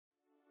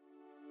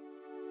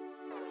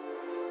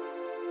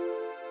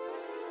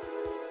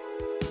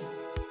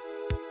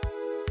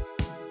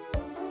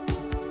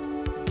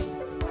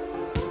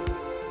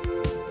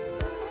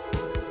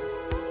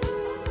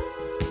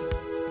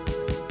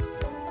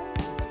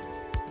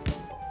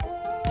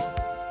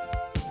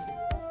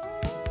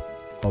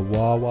A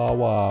wow, wow,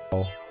 wow.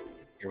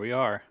 Here we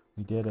are,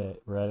 We did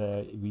it.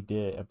 We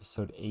did it.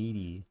 Episode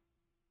 80.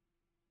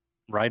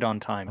 right on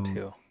time I'm,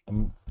 too.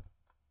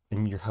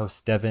 I'm your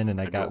host, Devin,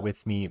 and I got Schedule.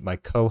 with me my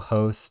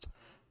co-host,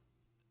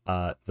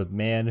 the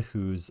man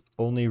whose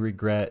only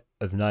regret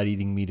of not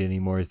eating meat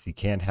anymore is he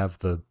can't have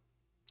the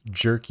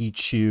jerky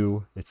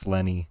chew. It's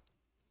Lenny.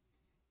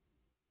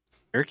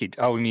 Turkey.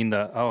 Oh, we mean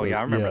the. Oh, yeah,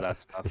 I remember Yeah, that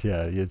stuff.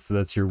 yeah.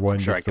 That's your I'm one.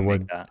 sure I That's the can make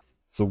one. that.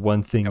 It's the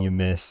one thing Yep. you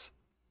miss.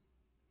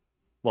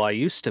 Well, I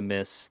used to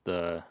miss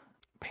the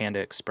Panda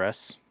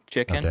Express Oh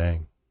chicken,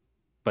 dang.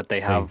 but they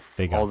They have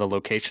they all got the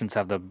locations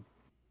have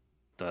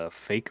the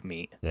fake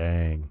meat.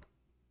 dang.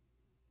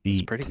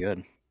 It's pretty Feet,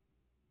 good.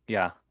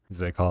 Yeah, as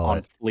they call on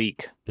it.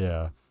 fleek.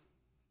 Yeah.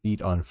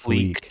 Feet on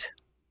fleek. Fleeked.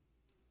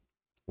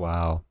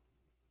 Wow.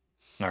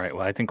 All right.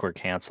 Well, I think we're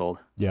canceled.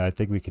 Yeah, I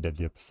think we could end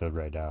the episode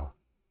right now.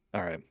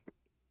 All right.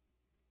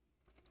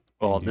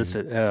 Well, this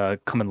is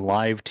coming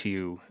live to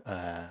you,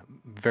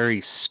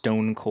 very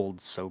stone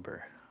cold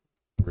sober.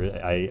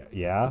 Really?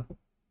 Yeah?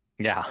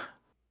 Yeah.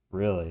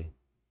 Really?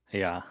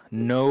 Yeah.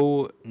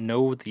 No.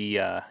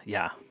 Yeah.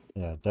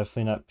 Yeah,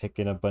 definitely not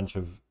picking a bunch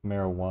of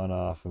marijuana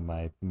off of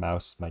my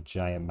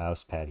giant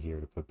mouse pad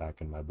here to put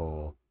back in my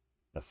bowl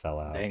that fell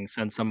out. Dang,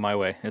 send some my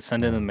way.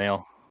 Send it in the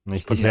mail.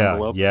 Just put an Yeah,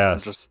 envelope.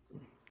 yes. Just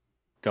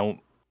don't.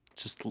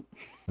 Just Let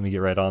me get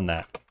right on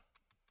that.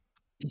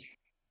 I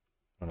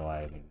don't know why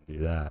I didn't do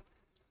that.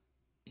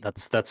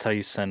 that's how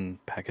you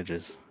send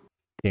packages.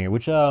 Dang it,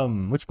 which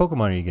Pokemon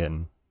are you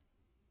getting?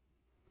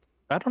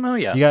 I don't know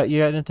yet. You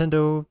got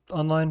Nintendo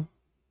Online?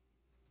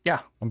 Yeah.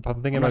 I'm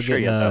thinking I'm not about sure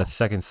getting yet, a though.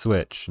 second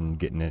Switch and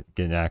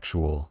getting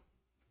actual.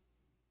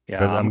 Yeah,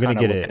 'Cause I'm gonna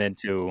kinda get looking it.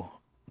 into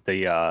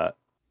the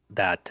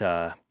that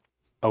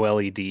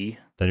OLED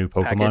The new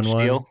Pokemon package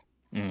one.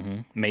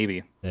 deal.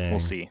 Maybe. Dang. We'll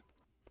see.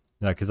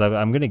 Yeah, because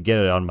I'm gonna get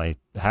it on my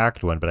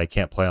hacked one, but I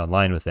can't play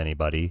online with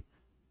anybody.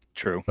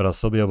 True. But I'll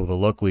still be able to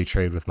locally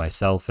trade with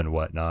myself and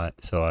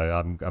whatnot. So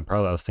I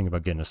was thinking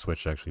about getting a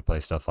Switch to actually play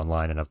stuff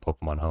online and have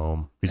Pokemon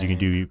Home because you can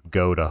do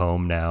Go to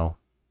Home now.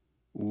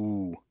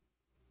 Ooh.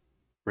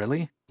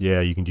 Really? Yeah,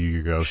 you can do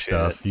your Go Shit.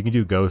 stuff. You can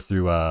do Go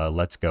through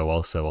Let's Go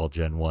also. All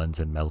Gen 1s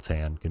and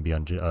Meltan can be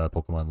on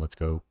Pokemon Let's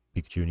Go,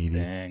 Pikachu and Eevee.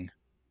 Dang.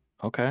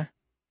 Okay.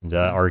 And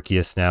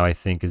Arceus now I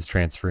think is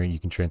transferring. You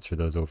can transfer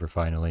those over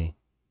finally.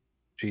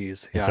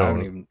 Jeez. Yeah, so,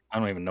 I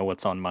don't even know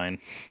what's on mine.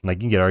 Like,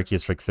 you can get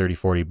Arceus for like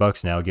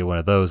 $30-$40 now. Get one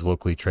of those,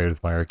 locally trade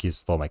with my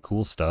Arceus with all my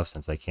cool stuff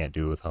since I can't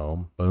do it with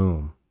Home.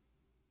 Boom.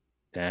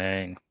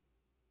 Dang.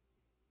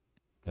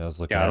 I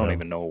was looking Yeah, at I don't them.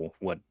 even know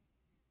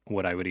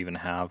what I would even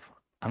have.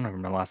 I don't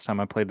remember the last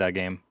time I played that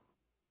game.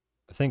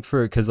 I think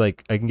because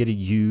like I can get a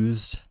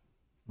used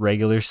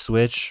regular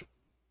Switch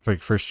for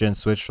like first gen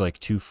Switch for like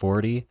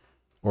 $240,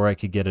 or I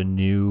could get a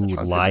new That's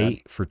not too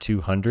Lite for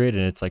 $200, and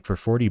it's like for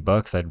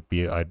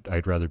 $40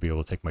 I'd rather be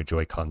able to take my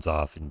Joy-Cons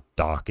off and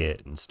dock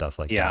it and stuff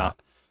like Yeah.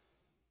 that.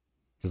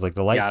 Because like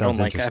the Lite Yeah, I sounds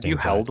don't like. Have interesting. you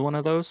but held one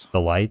of those?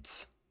 the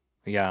lights?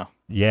 Yeah.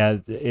 Yeah,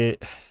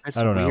 It's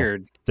I don't know.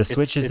 weird. The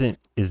Switch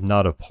is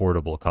not a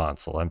portable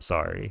console. I'm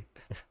sorry.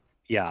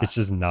 Yeah. It's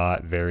just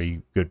not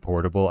very good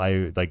portable.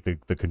 I like the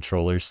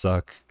controllers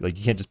suck. Like,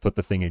 you can't just put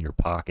the thing in your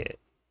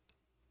pocket.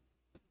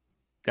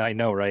 I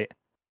know, right?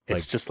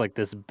 It's Like, just like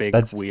this big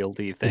that's-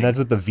 wieldy thing. And that's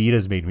what the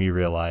Vita's made me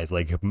realize.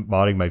 Like,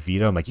 modding my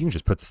Vita, I'm like, you can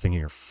just put this thing in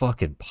your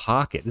fucking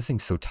pocket. This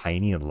thing's so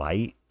tiny and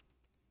light.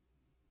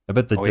 I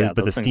bet but the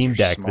those things Steam are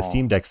Deck, the small.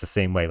 Steam Deck's the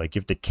same way. Like, you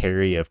have to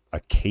carry a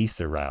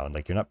case around.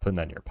 Like, you're not putting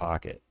that in your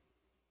pocket.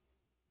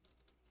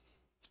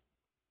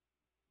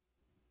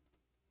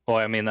 Well,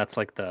 I mean, that's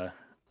like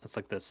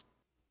this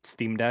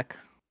Steam Deck.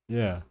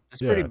 Yeah.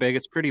 It's pretty big.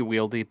 It's pretty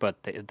wieldy, but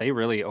they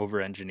really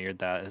over-engineered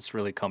that. It's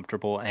really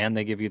comfortable, and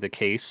they give you the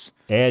case.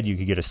 And you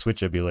could get a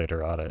Switch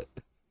emulator on it.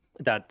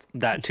 That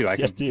too. I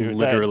Yeah, could dude, that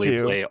literally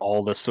too. play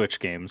all the Switch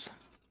games.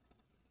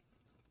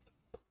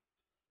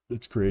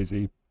 It's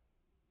crazy.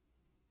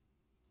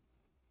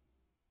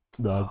 It's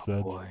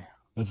nonsense. Oh, boy.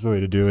 That's the way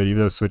to do it, even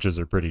though Switches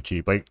are pretty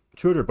cheap. Like,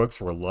 $200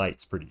 for a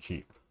Lite's pretty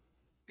cheap.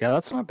 Yeah,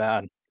 that's not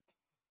bad.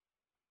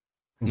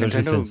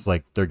 Especially Nintendo- since,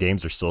 like, their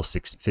games are still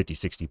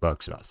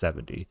 $50-$60, not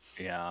 70.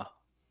 Yeah.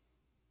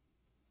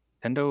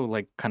 Nintendo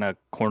like kind of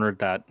cornered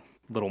that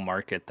little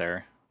market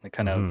there. They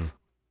kind of.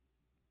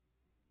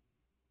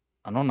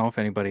 I don't know if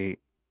anybody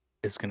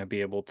is going to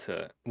be able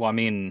to. Well, I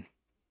mean,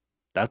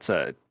 it's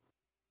a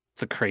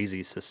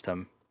crazy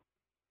system.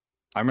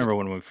 I remember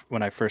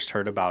when I first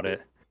heard about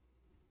it,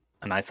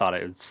 and I thought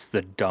it was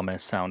the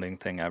dumbest sounding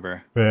thing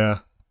ever. Yeah.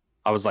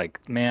 I was like,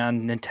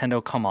 man,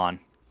 Nintendo, come on.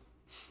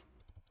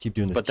 Keep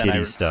doing this But then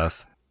kitty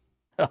stuff.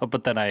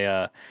 But then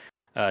I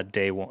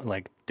day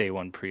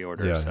one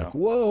pre-order. Yeah. So Like,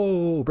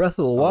 whoa, Breath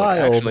of the I was like,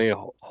 Wild.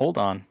 actually, hold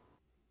on.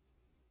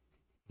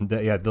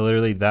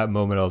 Literally that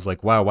moment, I was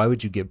like, wow, why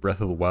would you get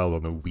Breath of the Wild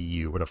on the Wii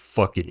U? What a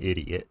fucking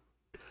idiot.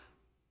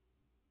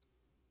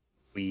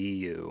 Wii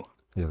U.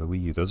 Yeah, the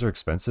Wii U. Those are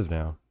expensive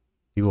now.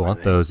 People Are want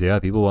they? those. Yeah,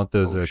 people want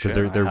those Oh, because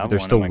shit, I they're have they're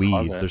one still in my Wii's.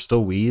 closet. They're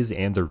still Wii's,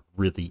 and they're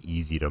really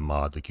easy to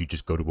mod. Like, you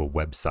just go to a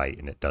website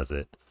and it does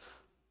it.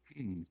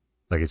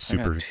 Like it's I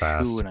got super 2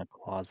 fast. in a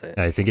closet.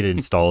 And I think it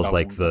installs Oh,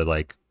 like the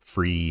like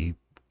free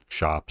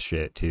shop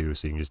shit too,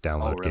 so you can just oh,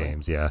 download really?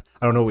 games. Yeah,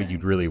 I don't know what Dang.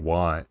 you'd really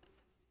want.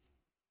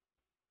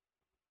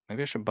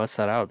 Maybe I should bust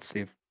that out.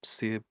 See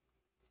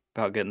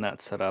about getting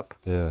that set up.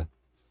 Yeah,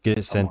 get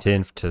it sent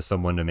in to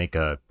someone to make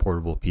a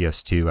portable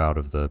PS2 out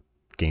of the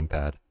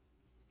gamepad.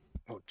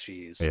 Oh,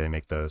 jeez. Yeah, they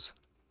make those.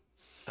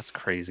 That's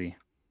crazy.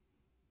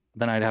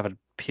 Then I'd have a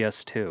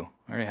PS2.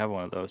 I already have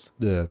one of those.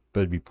 Yeah,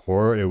 but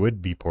it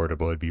would be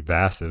portable. It'd be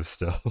massive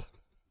still.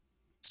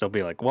 Still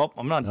be like, well,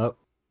 I'm not. Nope.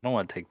 I don't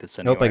want to take this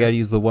anywhere. Nope, I gotta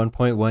use the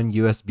 1.1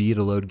 USB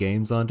to load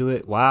games onto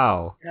it.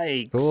 Wow.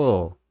 Yikes.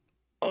 Cool.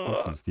 Ugh.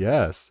 This is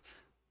yes.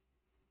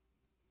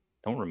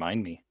 Don't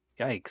remind me.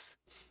 Yikes.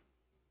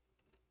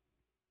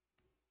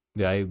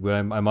 Yeah,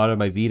 when I'm on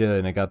my Vita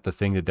and I got the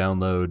thing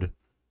to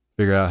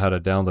figure out how to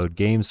download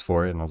games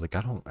for it, and I was like,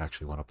 I don't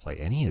actually want to play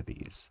any of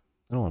these.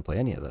 I don't want to play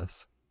any of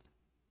this.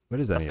 What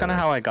is any of this? That's kind of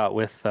how I got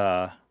with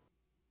the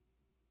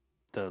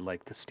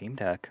Steam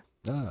Deck.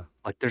 Ah.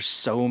 Like, there's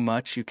so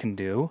much you can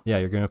do. Yeah,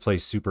 you're gonna play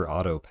Super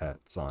Auto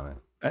Pets on it.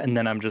 And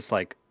then I'm just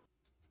like,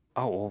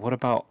 oh, well, what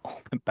about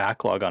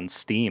backlog on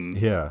Steam?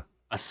 Yeah.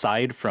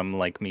 Aside from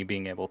like me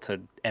being able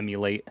to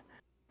emulate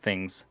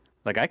things,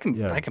 like I can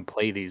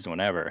play these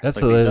whenever.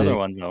 That's like these other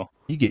ones though.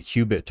 You get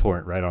Qubit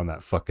torrent right on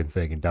that fucking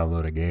thing and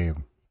download a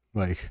game.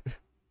 Like,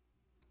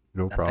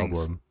 no That problem.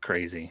 thing's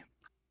crazy.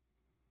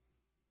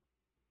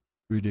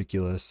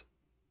 Ridiculous.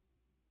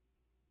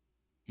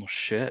 Well,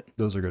 shit.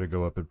 Those are gonna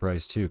go up in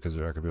price too because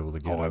they're not gonna be able to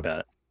get. I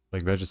bet.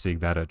 Like, imagine seeing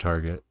that at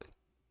Target.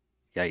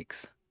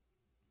 Yikes.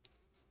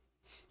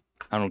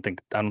 I don't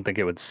think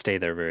it would stay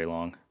there very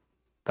long.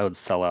 That would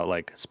sell out,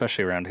 like,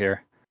 especially around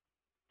here.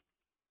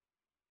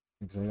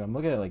 I'm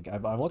looking at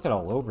I'm looking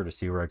all over to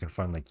see where I can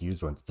find like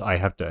used ones.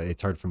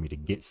 It's hard for me to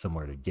get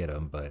somewhere to get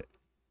them, but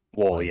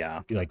well, like,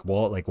 yeah, like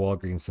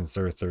Walgreens, since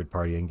they're a third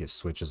party, I can get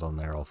Switches on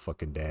there all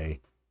fucking day.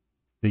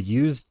 The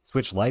used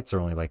Switch Lites are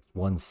only like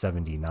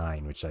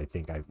 $179, which I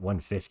think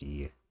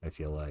 $150. I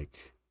feel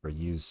like for a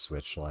used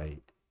Switch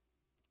Lite.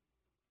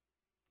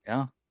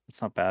 Yeah,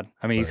 it's not bad.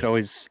 I mean, you could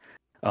always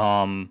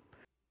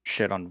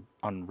shit on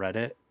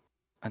Reddit.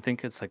 I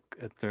think it's like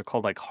they're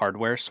called like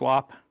hardware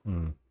swap.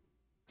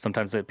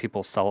 Sometimes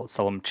people sell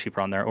them cheaper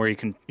on there, or you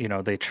can,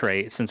 they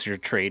trade since you're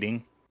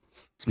trading.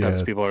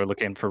 Sometimes people are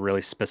looking for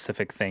really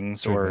specific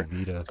things, or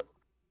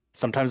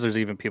sometimes there's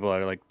even people that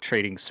are like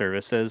trading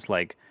services,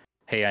 like,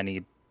 hey, I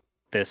need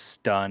this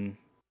done,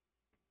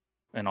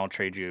 and I'll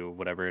trade you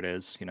whatever it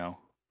is,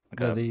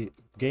 Like the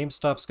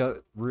GameStop's got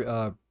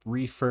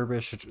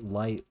refurbished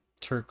light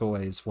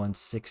turquoise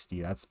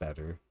 160. That's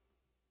better.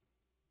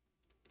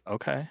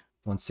 Okay.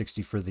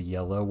 160 for the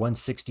yellow,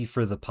 160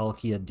 for the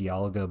Palkia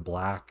Dialga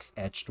black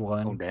etched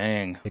one. Oh,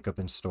 dang. Pick up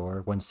in store.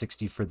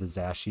 160 for the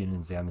Zacian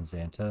and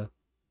Zamazenta.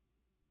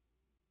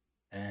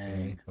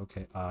 Dang.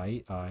 Okay.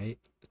 I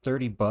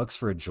 $30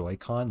 for a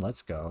Joy-Con.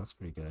 Let's go. That's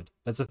pretty good.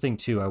 That's the thing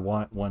too. I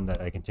want one that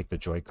I can take the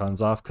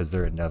Joy-Cons off because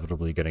they're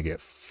inevitably gonna get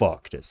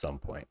fucked at some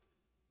point.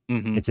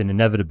 Mm-hmm. It's an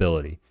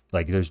inevitability.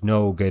 Like, there's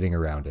no getting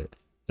around it.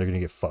 They're gonna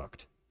get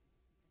fucked.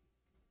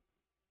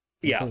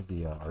 Yeah. I have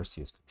the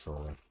Arceus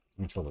controller.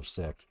 The controller's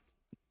sick.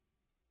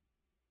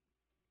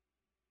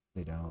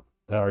 They don't.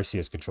 The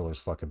Arceus controller is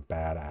fucking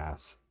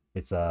badass.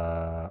 It's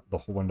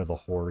one of the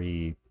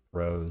Hori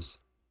Pros.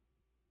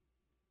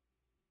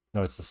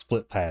 No, it's the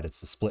split pad.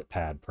 It's the split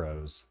pad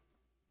Pros.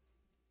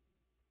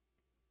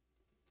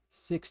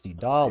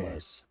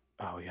 $60.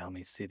 Oh yeah, let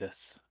me see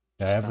this.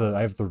 Yeah,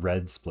 I have the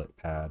red split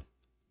pad.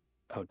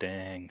 Oh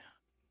dang.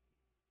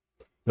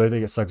 The only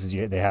thing that sucks is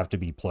they have to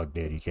be plugged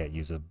in. You can't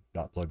use them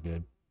not plugged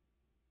in.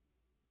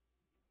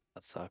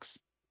 That sucks.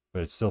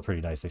 But it's still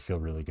pretty nice. They feel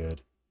really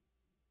good.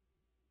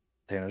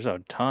 Dang, there's a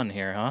ton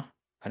here, huh?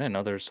 I didn't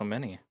know there were so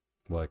many.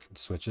 What,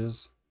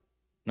 Switches?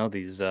 No,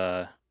 these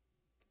there's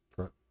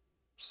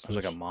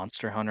like a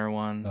Monster Hunter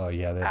one. Oh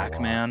yeah, they have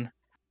Pac-Man,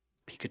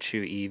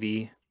 Pikachu,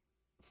 Eevee,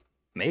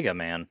 Mega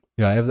Man.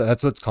 Yeah, I have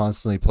that's what's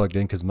constantly plugged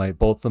in because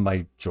both of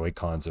my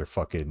Joy-Cons are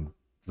fucking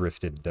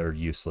drifted. They're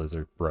useless.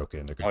 They're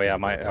broken. They're oh yeah,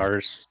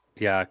 ours.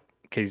 Yeah,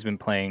 Katie's been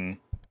playing.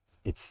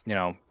 It's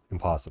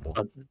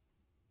impossible.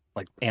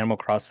 Like Animal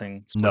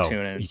Crossing,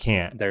 Splatoon, no, you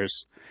can't.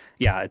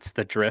 It's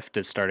the drift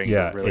is starting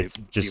to really it's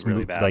just be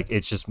really bad. Like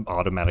it just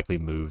automatically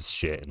moves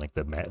shit and like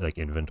the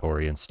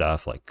inventory and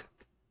stuff. Like,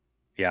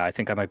 yeah, I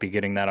think I might be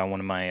getting that on one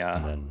of my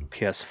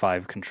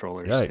PS5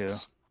 controllers too.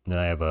 And then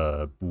I have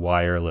a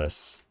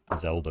wireless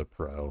Zelda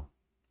Pro.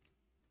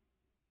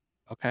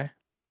 Okay,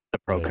 the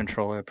Pro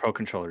controller. Pro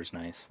controller is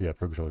nice. Yeah,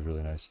 Pro controller is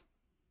really nice.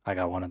 I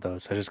got one of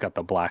those. I just got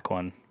the black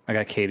one. I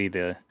got Katie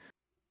the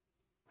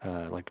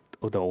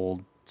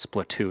old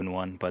Splatoon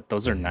one, but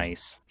those are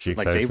nice. She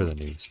excited for the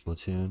new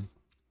Splatoon?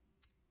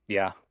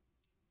 Yeah.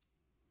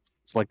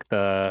 It's like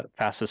the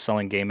fastest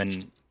selling game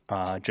in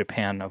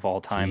Japan of all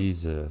time.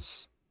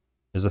 Jesus.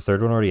 Is the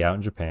third one already out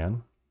in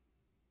Japan?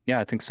 Yeah,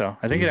 I think so.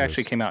 I think it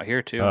actually came out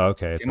here too. Oh,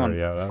 okay. It's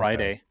already out.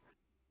 Friday. Okay.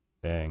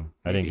 Dang.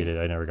 I didn't get it.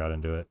 I never got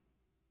into it.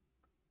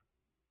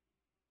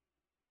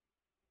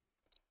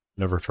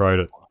 Never tried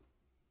it.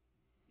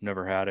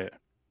 Never had it.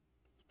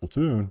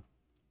 Platoon?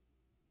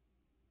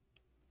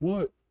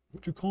 What?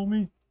 What'd you call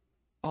me?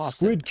 Awesome.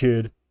 Squid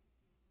Kid.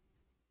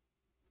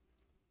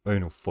 I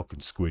ain't no fucking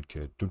Squid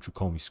Kid. Don't you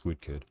call me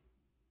Squid Kid.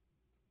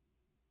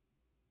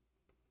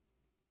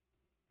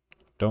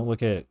 Don't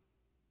look at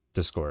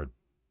Discord.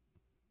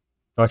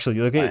 Actually,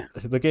 look at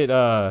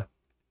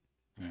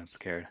I'm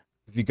scared.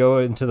 if you go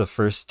into the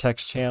first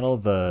text channel,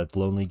 the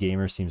lonely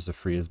gamer seems to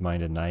free his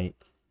mind at night.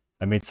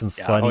 I made some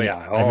funny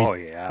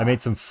I made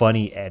some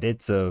funny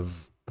edits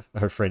of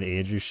our friend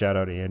Andrew, shout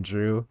out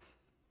Andrew,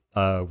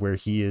 where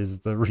he is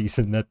the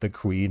reason that the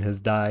queen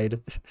has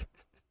died.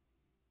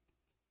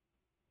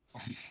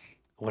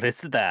 What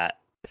is that?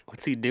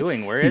 What's he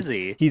doing? Where is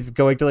he? He's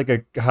going to like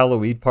a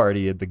Halloween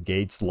party and the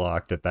gate's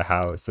locked at the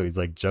house, so he's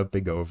like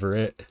jumping over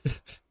it.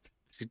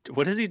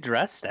 What is he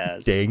dressed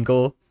as?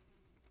 Dangle.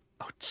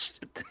 Oh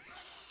shit.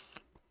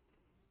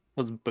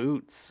 Those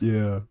boots.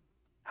 Yeah.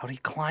 How'd he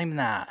climb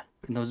that?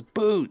 In those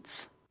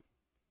boots.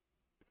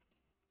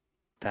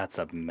 That's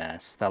a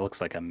mess. That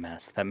looks like a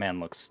mess. That man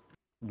looks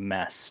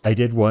messed. I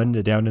did one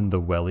down in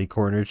the Welly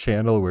Corner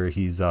channel where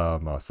he's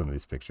some of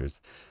these pictures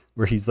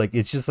where he's like,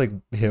 it's just like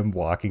him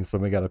walking.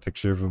 Someone got a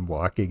picture of him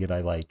walking, and I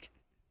like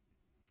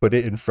put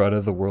it in front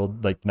of the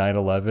world like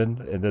 9/11,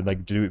 and then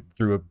like drew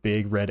a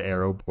big red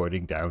arrow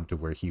pointing down to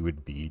where he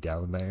would be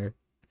down there.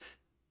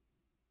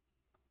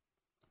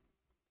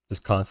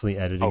 Just constantly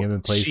editing him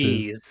in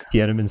places.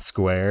 Tiananmen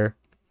Square.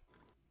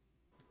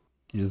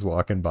 He's just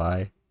walking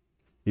by.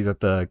 He's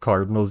at the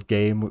Cardinals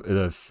game,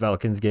 the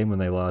Falcons game when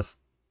they lost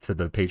to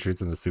the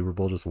Patriots in the Super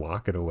Bowl, just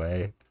walking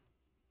away.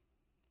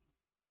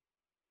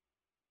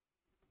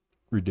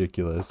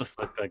 Ridiculous. Just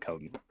look like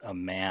a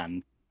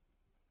man.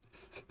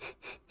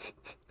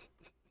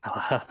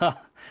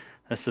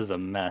 This is a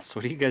mess.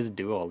 What do you guys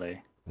do all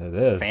day? It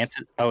is.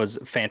 Is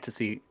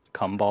fantasy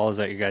Cumball? Is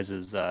that your guys'?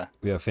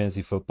 We have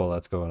fantasy football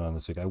that's going on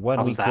this week. I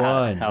won week that?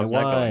 one. How's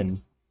that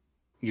going?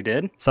 You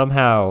did?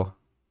 Somehow.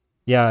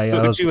 Yeah,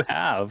 Who did you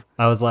have?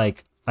 I was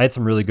like, I had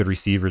some really good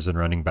receivers and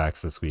running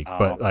backs this week,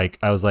 but like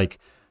I was like,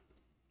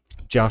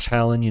 Josh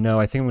Allen,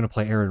 I think I'm going to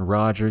play Aaron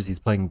Rodgers. He's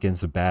playing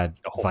against a bad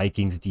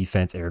Vikings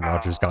defense. Aaron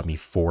Rodgers got me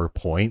 4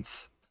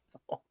 points.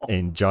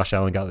 And Josh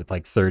Allen got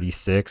like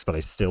 36, but I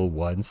still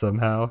won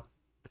somehow.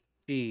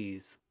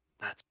 Jeez.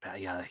 That's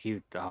bad. Yeah,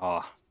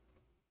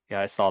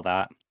 yeah, I saw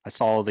that. I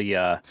saw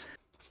the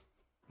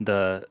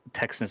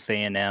Texas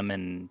A&M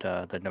and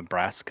the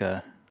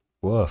Nebraska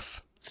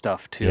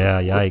stuff too.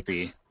 Yeah,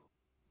 yikes.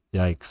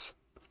 Yikes.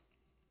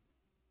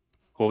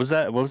 What was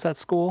that? What was that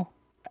school?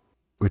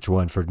 Which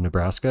one, for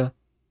Nebraska?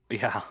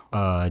 Yeah.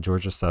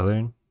 Georgia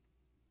Southern.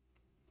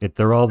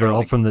 They're all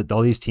from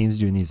all these teams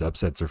doing these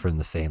upsets are from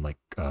the same like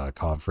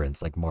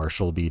conference, like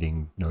Marshall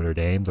beating Notre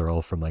Dame. They're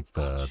all from like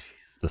the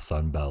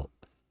Sun Belt.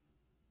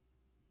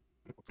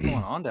 What's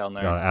going on down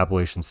there?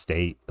 Appalachian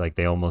State, like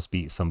they almost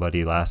beat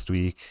somebody last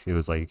week. It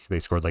was like they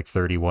scored like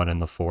 31 in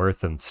the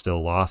fourth and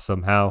still lost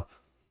somehow.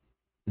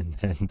 And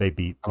then they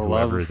beat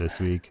whoever this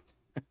week.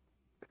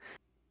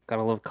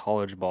 Gotta love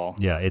college ball.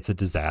 Yeah, it's a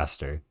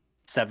disaster.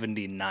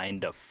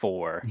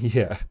 79-4.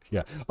 Yeah.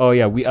 Oh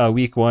yeah,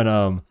 week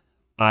one,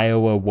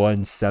 Iowa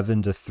won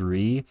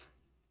 7-3,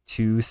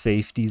 2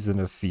 safeties and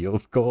a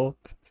field goal.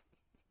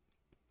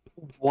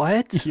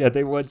 What? Yeah,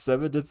 they won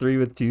 7-3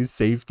 with 2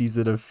 safeties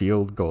and a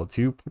field goal,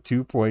 two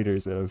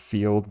pointers and a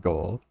field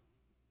goal.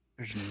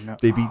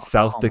 They beat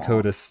South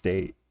Dakota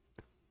State.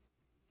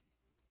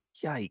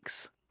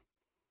 Yikes!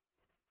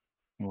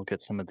 Look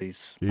at some of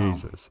these.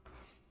 Jesus.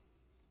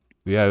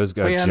 Yeah, it was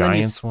a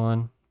Giants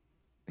one.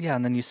 Yeah,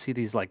 and then you see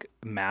these like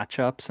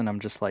matchups, and I'm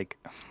just like,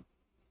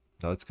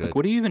 oh, that's good. Like,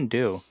 what do you even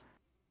do?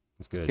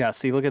 That's good. Yeah,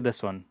 see, look at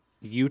this one.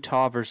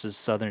 Utah versus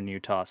Southern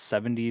Utah,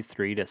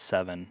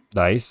 73-7.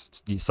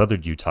 Nice. It's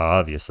Southern Utah,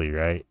 obviously,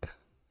 right?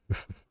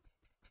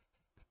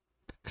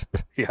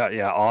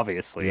 Yeah,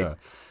 obviously. Yeah,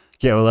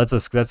 well, that's a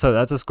score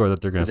that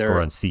they're going to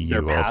score on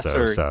CU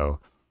also. So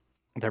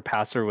their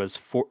passer was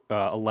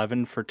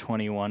 11 for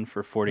 21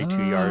 for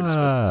 42 yards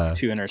with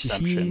 2 interceptions.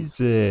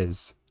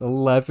 Jesus,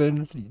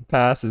 11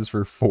 passes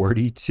for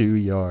 42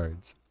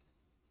 yards.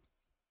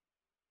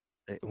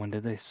 When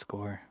did they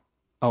score?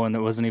 Oh, and it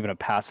wasn't even a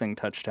passing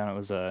touchdown. It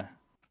was a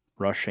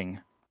rushing.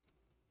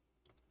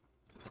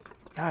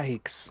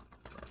 Yikes.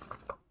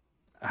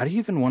 How do you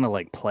even want to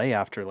like play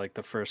after like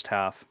the first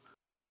half?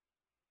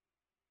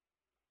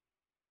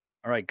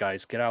 All right,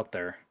 guys, get out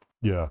there.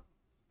 Yeah.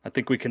 I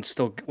think we can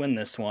still win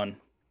this one.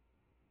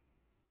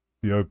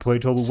 Yeah, play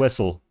till the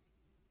whistle.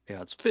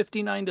 Yeah, it's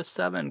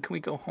 59-7. Can we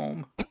go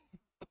home?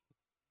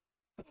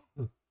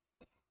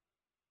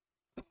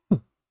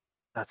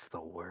 That's the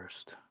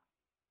worst.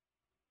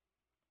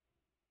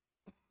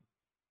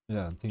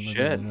 Yeah, I'm thinking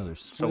about another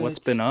Switch. So what's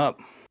been up?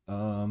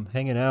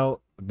 Hanging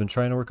out. I've been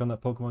trying to work on that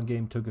Pokemon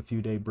game. Took a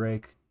few day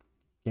break.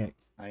 Can't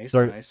nice.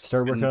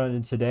 Start working on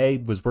it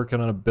today. Was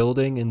working on a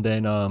building, and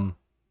then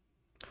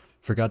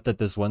forgot that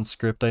this one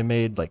script I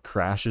made like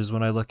crashes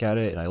when I look at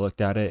it, and I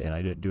looked at it and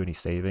I didn't do any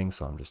saving,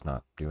 so I'm just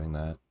not doing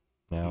that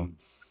now.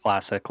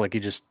 Classic. Like you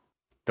just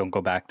don't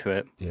go back to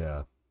it.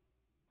 Yeah.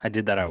 I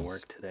did that at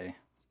work today.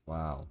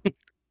 Wow.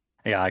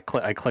 Yeah, I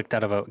clicked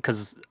out of a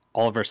because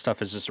all of our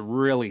stuff is just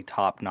really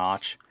top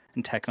notch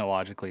and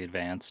technologically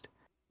advanced.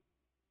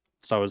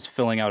 So I was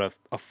filling out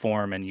a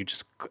form, and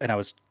I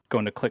was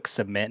going to click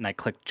submit, and I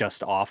clicked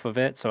just off of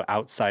it, so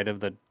outside of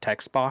the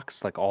text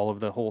box, like all of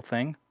the whole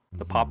thing,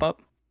 the pop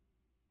up,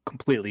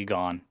 completely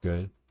gone.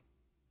 Good.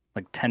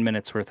 Like 10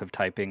 minutes worth of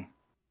typing.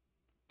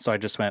 So I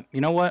just went,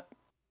 you know what?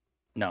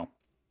 No,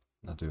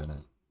 Not doing it.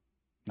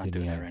 not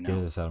doing it right Get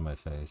now. this out of my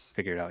face.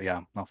 Figure it out.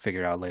 Yeah, I'll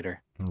figure it out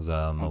later. As,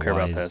 Don't care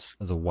about this.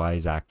 as a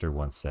wise actor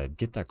once said,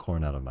 "Get that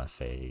corn out of my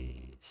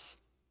face."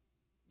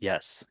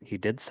 Yes, he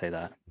did say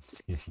that.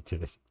 Yeah, he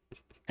did.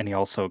 And he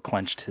also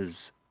clenched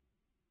his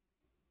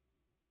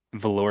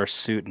velour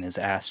suit in his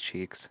ass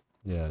cheeks.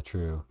 Yeah,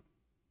 true.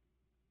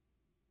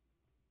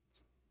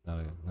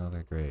 Not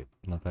that great.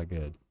 Not that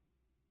good.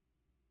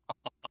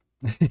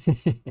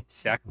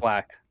 Jack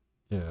Black,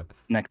 Yeah.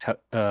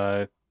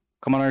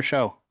 come on our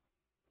show.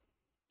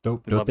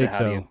 Don't We'd love think to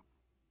have so. you.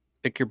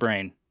 Pick your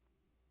brain.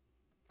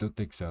 Don't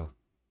think so.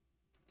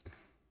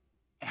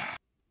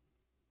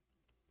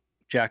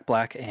 Jack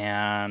Black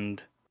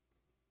and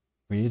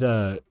We need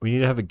to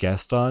have a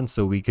guest on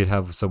so we could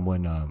have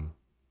someone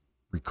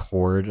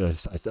record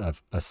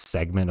a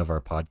segment of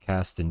our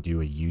podcast and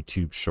do a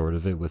YouTube short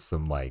of it with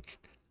some like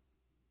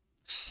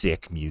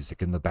sick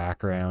music in the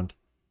background.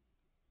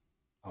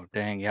 oh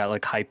dang, yeah,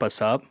 like hype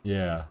us up.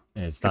 Yeah,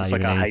 and it's Give not us,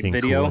 like, even a hype anything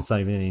video? cool. It's not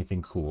even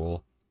anything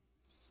cool.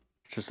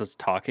 Just us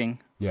talking.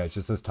 Yeah, it's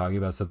just us talking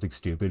about something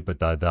stupid, but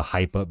the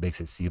hype up makes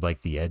it seem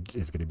like the end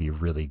is going to be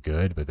really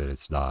good, but then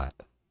it's not.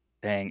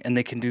 Dang, and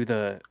they can do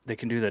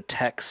the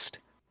text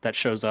that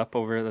shows up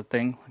over the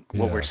thing, like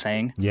what we're Yeah.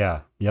 saying.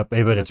 Yeah. Yep.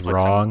 Hey, but it's It's like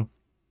some- wrong.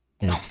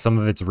 And some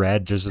of it's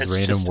red, just as It's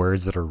random just-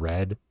 words that are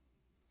red.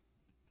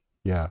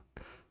 Yeah.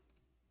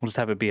 We'll just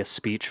have it be a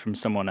speech from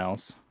someone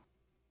else.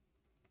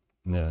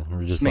 Yeah.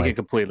 We're just Make like, it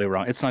completely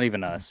wrong. It's not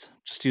even us.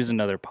 Just use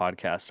another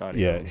podcast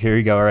audio. yeah, here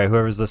you go. All right,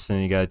 whoever's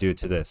listening, you got to do it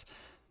to this.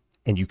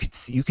 And you could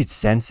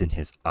sense in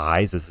his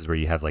eyes. This is where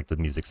you have like the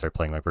music start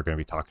playing, like we're going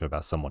to be talking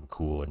about someone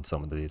cool and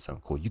someone that did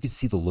something cool. You could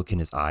see the look in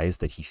his eyes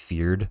that he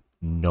feared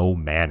no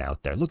man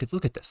out there. Look at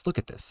this. Look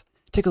at this.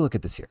 Take a look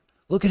at this here.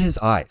 Look at his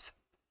eyes.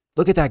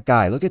 Look at that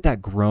guy. Look at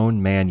that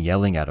grown man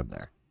yelling at him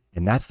there.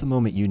 And that's the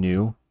moment you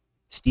knew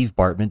Steve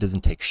Bartman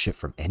doesn't take shit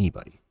from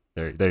anybody.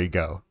 There you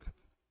go.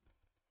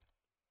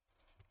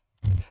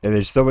 And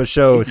there's so much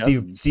show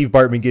Steve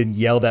Bartman getting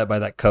yelled at by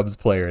that Cubs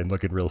player and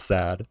looking real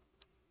sad.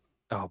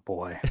 Oh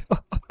boy.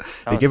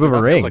 They give him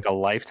a ring. Like a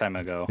lifetime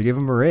ago. They give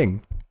him a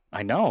ring.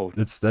 I know.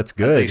 That's As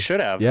good. they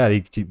should have. Yeah,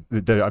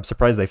 I'm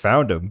surprised they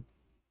found him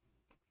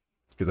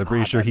because I'm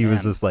pretty God, sure that he was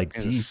man, just like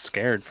he was peace.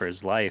 scared for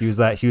his life. He was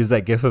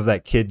that gif of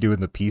that kid doing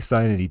the peace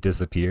sign and he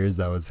disappears.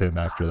 That was him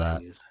after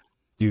that. Jeez.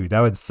 Dude,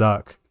 that would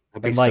suck.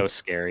 That'd be And, so like,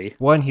 scary.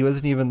 One, he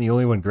wasn't even the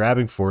only one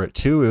grabbing for it.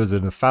 Two, it was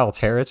in the foul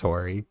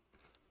territory.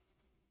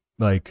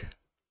 Like,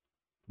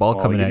 ball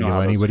Well, coming you at know you, how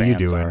Lenny. those What are you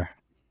fans doing? are.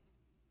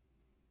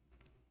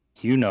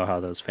 You know how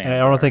those fans And I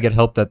don't are. think it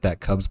helped that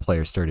Cubs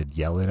player started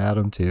yelling at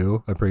him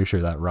too. I'm pretty sure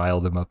that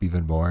riled him up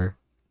even more.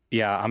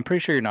 Yeah, I'm pretty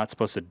sure you're not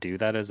supposed to do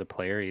that as a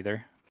player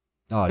either.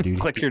 Oh, dude.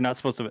 Like you're not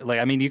supposed to. Like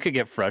I mean, you could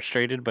get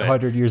frustrated, but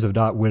 100 years of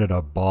not winning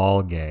a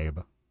ball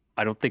game.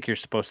 I don't think you're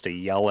supposed to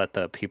yell at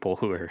the people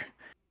who are.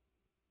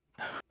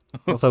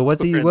 Also, what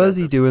who are in was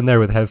he this- doing there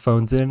with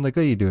headphones in? Like,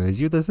 what are you doing?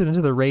 Is you listening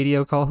to the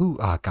radio call?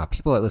 God,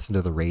 people that listen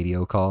to the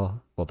radio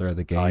call while they're at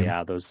the game. Oh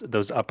yeah, those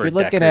upper You're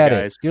looking decker at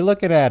guys. it. You're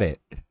looking at it.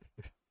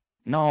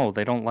 No,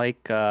 they don't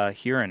like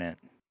hearing it.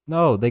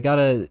 No, they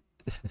gotta.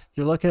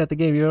 You're looking at the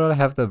game. You don't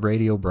have the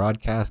radio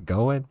broadcast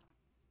going.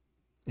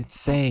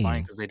 Insane.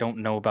 Because they don't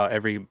know about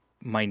every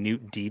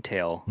minute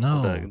detail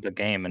No. of the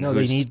game and No, they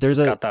who's need. There's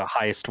a. got the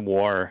highest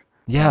WAR.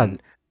 Yeah.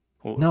 and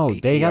No,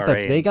 they got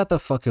ERA. they got the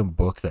fucking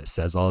book that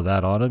says all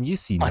that on them. You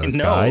seen I those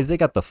know. guys? They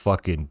got the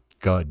fucking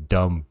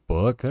dumb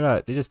book.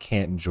 They just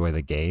can't enjoy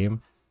the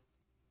game.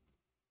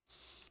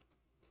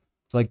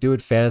 It's like doing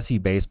fantasy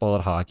baseball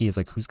and hockey. It's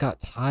like, who's got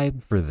time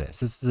for this?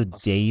 This is a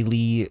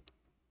daily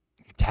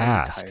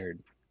task.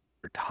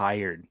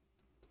 Retired.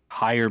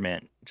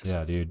 Retirement. Just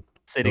Yeah, dude.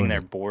 sitting Doing there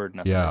it. bored,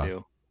 nothing Yeah. to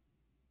do.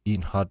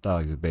 Eating hot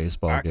dogs at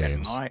baseball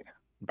games.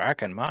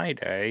 Back in my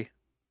day,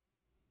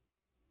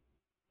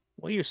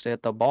 we used to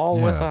hit the ball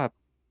Yeah.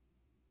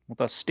 with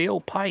a steel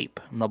pipe,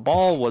 and the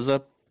ball was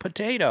a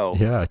potato.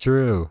 Yeah,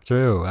 true,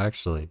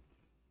 actually.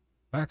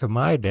 Back in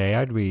my day,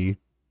 I'd be...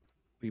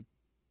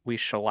 We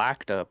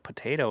shellacked a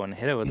potato and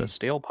hit it with a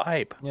steel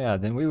pipe. Yeah,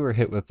 then we were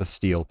hit with the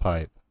steel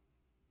pipe.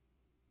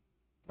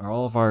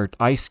 All of our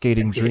ice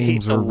skating We ate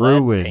dreams the were lead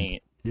ruined.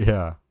 paint.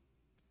 Yeah.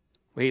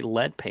 We ate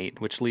lead paint,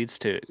 which leads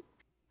to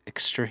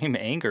extreme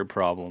anger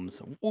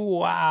problems.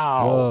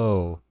 Wow.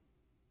 Whoa.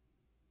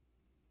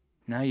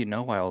 Now you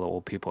know why all the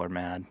old people are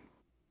mad.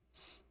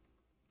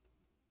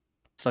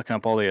 Sucking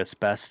up all the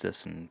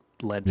asbestos and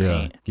lead Yeah,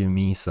 paint. give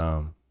me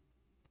some.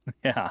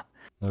 Yeah.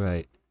 All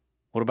right.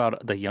 What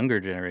about the younger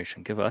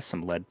generation? Give us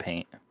some lead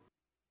paint. Give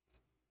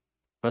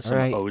us All some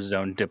right.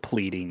 ozone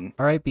depleting.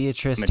 All right,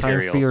 Beatrice, time for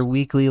your Materials.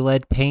 weekly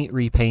lead paint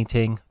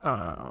repainting.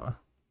 Aww.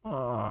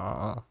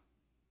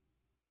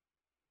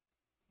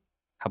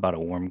 How about a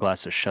warm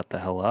glass of shut the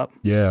hell up?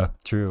 Yeah,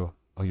 true.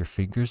 Oh, your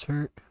fingers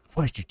hurt?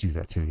 Why did you do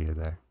that to me in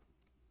there?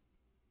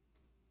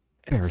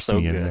 It's Embarrass so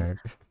me in good.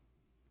 there.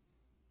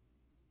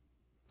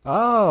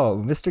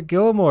 Oh, Mr.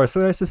 Gilmore,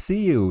 so nice to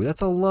see you. That's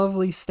a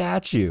lovely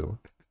statue.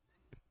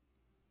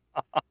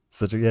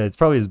 Yeah, it's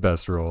probably his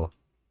best role.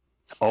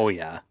 Oh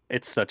yeah,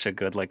 it's such a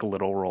good like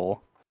little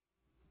role.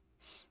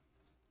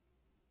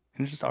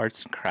 And just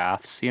arts and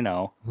crafts, you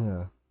know.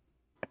 Yeah.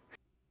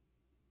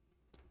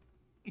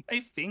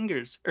 My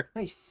fingers hurt.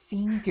 My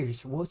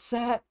fingers. What's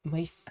that?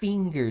 My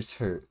fingers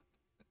hurt.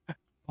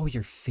 Oh,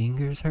 your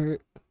fingers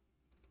hurt?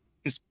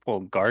 Just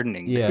pull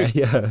gardening. Yeah, dude.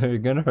 yeah. You're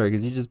gonna hurt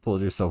because you just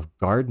pulled yourself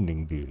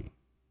gardening duty.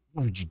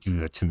 Why would you do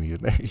that to me in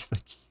there?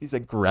 He's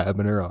like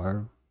grabbing her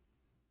arm.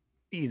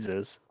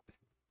 Jesus.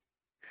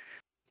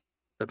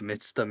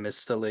 The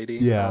Mista lady.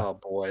 Yeah. Oh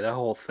boy, that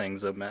whole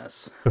thing's a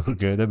mess. So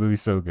good. That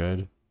movie's so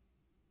good.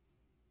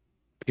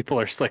 People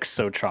are like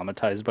so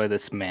traumatized by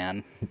this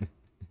man.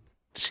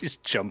 She's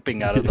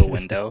jumping out of the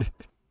window.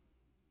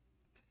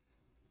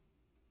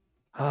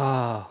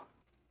 Oh,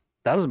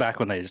 that was back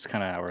when they just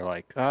kind of were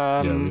like,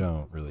 Yeah, we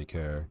don't really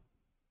care.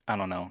 I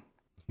don't know.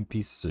 You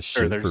pieces of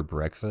Sure, shit there's- for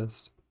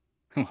breakfast?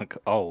 I'm like,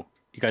 oh,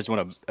 you guys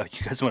want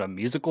a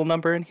musical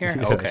number in here?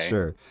 Yeah, Okay,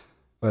 sure.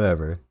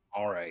 Whatever.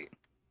 all right.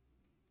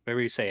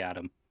 Whatever you say,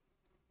 Adam.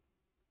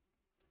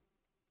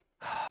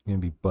 You're gonna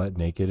be butt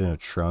naked in a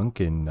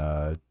trunk in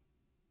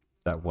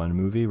that one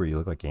movie where you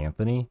look like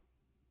Anthony?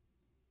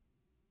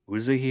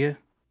 Who's he here?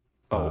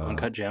 Oh, Uh,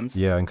 Uncut Gems.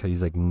 Yeah, and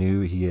he's like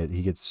new.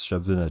 He gets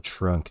shoved in a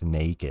trunk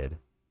naked.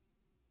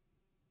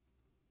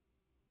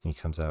 And he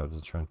comes out of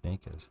the trunk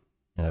naked.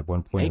 And at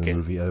one point in the Naked?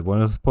 movie, at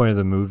one point of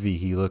the movie,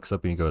 he looks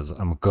up and he goes,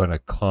 "I'm gonna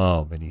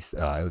come," and he's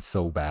it's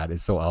so bad.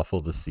 It's so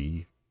awful to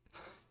see.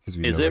 Because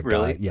Is it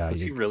really? Yeah, Does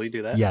he really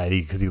do that? yeah,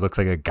 because he looks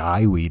like a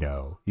guy we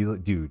know.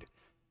 Dude,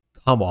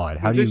 come on.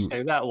 How do Did you?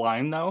 say that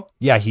line though?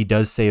 Yeah, he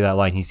does say that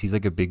line. He sees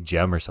like a big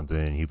gem or something,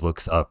 and he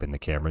looks up, and the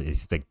camera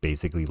is like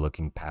basically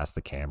looking past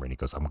the camera, and he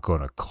goes, "I'm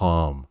gonna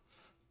come."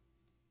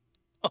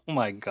 Oh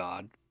my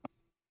god.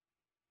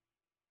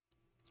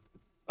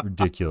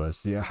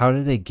 Ridiculous. Yeah, how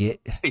did they get?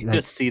 I need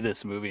to see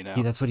this movie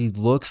now. That's what he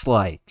looks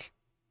like.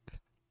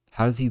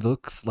 How does he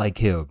looks like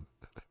him?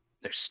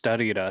 They're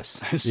studied us.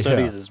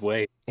 Studies his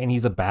way. And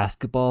he's a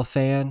basketball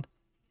fan.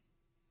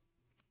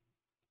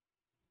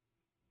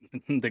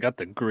 They got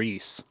the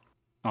grease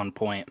on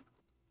point.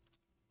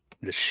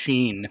 The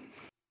sheen.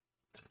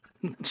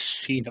 The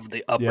sheen of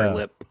the upper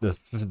lip. The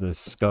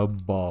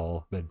scub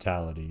ball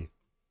mentality.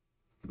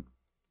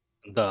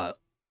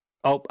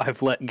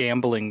 I've let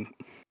gambling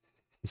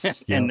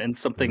and There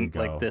something you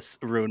like go. this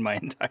ruin my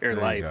entire There you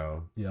life.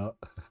 go. Yep.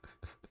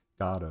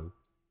 Got him.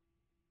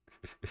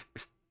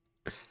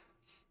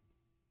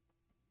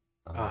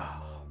 Oh,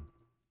 Ah. man.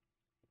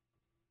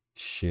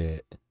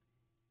 Shit.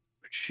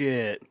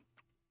 Shit.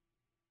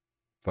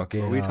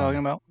 Fucking. What are we talking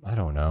about? I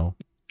don't know.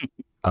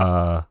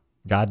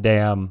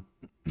 Goddamn.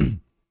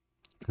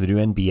 The new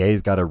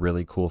NBA's got a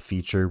really cool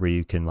feature where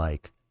you can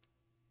like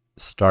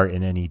start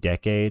in any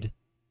decade,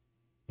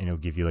 and it'll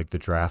give you like the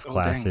draft Oh, dang.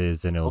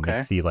 classes, and it'll Okay.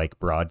 make the like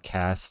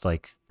broadcast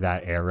like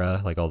that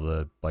era, like all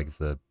the like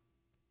the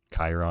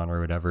Chiron or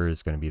whatever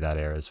is going to be that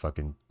era's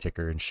fucking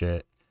ticker and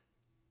shit.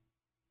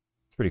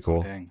 It's pretty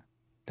cool. Dang.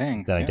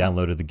 Then I yeah.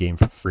 downloaded the game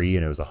for free,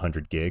 and it was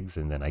 100 gigs,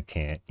 and then I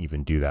can't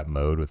even do that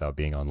mode without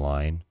being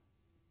online.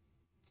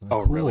 So I'm like,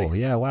 Oh, cool. really?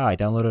 Yeah, wow. I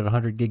downloaded a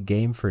 100 gig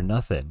game for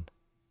nothing.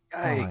 Oh,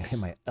 I hit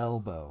Yikes. my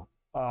elbow.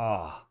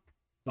 Oh,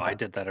 Oh, I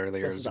did that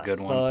earlier. It that's was a what good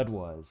that one. thud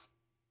was.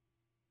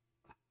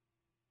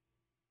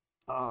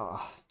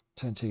 Oh,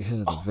 trying to take a hit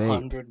of the vape.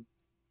 100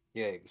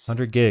 gigs.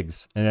 100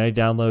 gigs. And I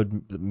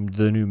download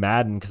the new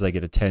Madden because I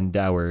get a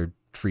 10-hour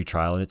free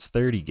trial, and it's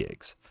 30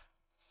 gigs.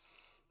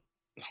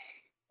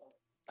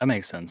 That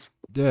makes sense.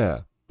 Yeah,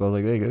 but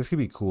like this could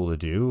be cool to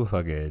do.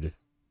 Fucking,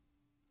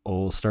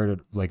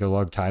 started like a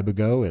long time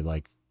ago and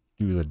like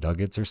do the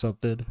Nuggets or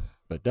something.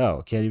 But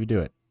no, can't even do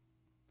it.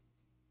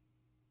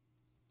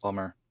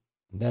 Bummer.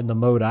 Then the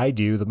mode I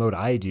do,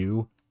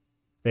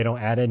 they don't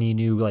add any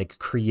new like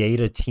create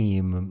a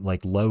team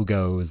like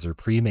logos or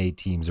pre-made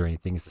teams or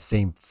anything. It's the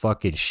same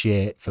fucking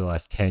shit for the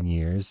last 10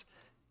 years.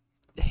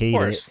 Hate Of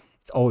course. it.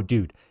 It's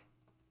dude.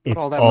 Put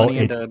It's all that money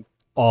it's into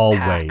always.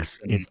 packs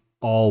and- It's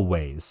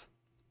always.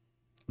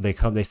 They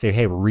say,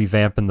 hey, we're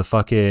revamping the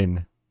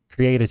fucking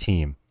create a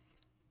team.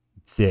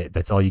 That's it.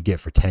 That's all you get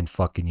for 10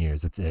 fucking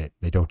years. That's it.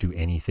 They don't do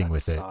anything that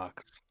with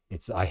sucks.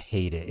 it. I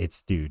hate it.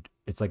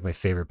 It's like my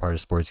favorite part of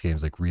sports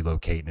games, like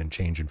relocating and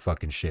changing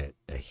fucking shit.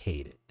 I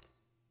hate it.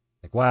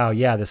 Like, wow,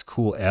 yeah, this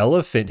cool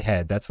elephant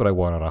head. That's what I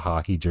want on a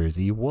hockey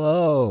jersey.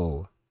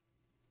 Whoa.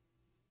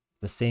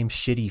 The same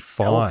shitty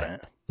font.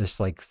 Elephant. This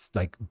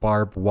like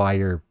barbed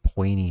wire,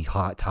 pointy,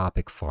 hot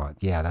topic font.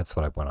 Yeah, that's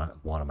what I want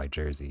on my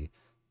jersey.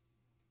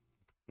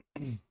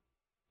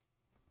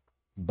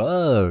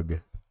 Bug.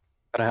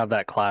 Gotta have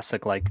that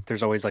classic, like,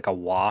 there's always like a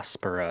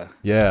wasp or a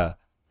Yeah.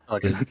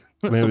 like The-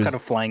 when it some was- kind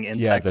of flying Yeah,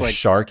 insect. the like,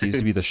 shark. It used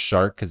to be the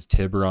shark because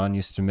Tiburon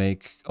used to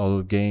make all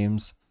the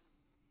games.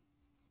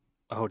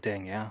 Oh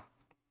dang, yeah.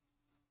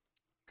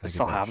 I Gotta get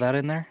still that have that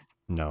in there.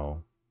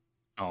 No,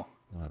 Oh, I don't have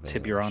any of that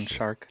Tiburon shit.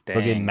 Shark.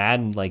 Fucking Dang.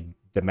 Madden, like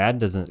the Madden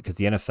doesn't, because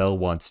the NFL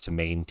wants to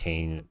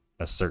maintain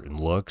a certain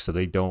look, so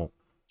they don't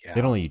Yeah.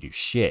 let you do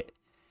shit.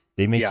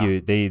 They make Yeah.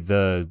 you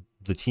the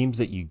teams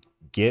that you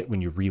get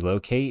when you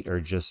relocate are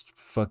just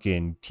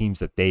fucking teams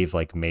that they've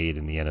like made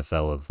in the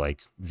NFL have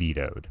like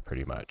vetoed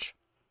pretty much.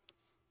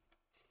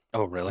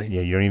 Oh, really?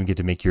 Yeah, you don't even get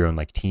to make your own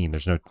like team.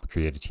 There's no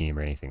create a team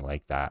or anything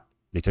like that.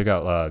 They took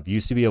out you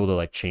used to be able to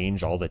like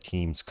change all the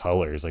team's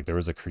colors. Like there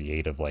was a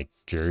creative like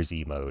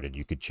jersey mode and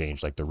you could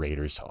change like the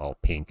Raiders to all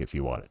pink if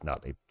you wanted. No,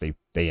 they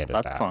ended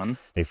That's that. fun.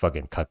 They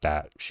fucking cut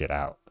that shit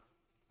out.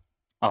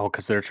 Oh,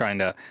 because they're trying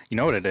to. You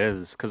know what it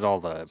is? Because all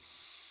the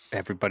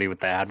everybody with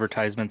the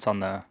advertisements on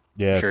the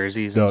Yeah,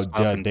 jerseys and stuff,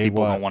 and they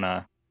people don't want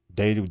want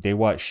to. they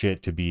want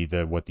shit to be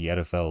the what the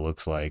NFL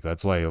looks like.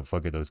 That's why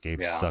fucking those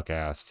games Yeah, suck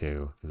ass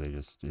too,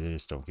 because they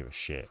just don't give a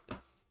shit.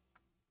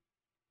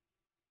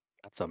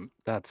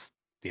 that's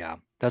yeah,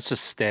 that's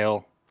just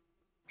stale.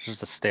 It's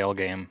just a stale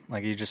game.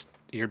 Like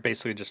you're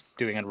basically just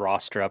doing a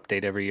roster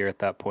update every year at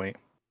that point.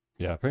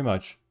 Yeah, pretty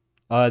much.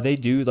 They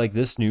do like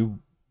this new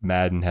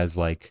Madden has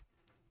like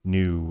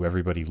new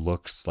everybody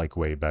looks like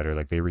way better.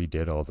 Like they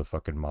redid all the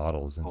fucking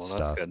models and Oh, that's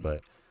stuff, good.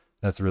 but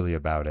that's really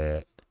about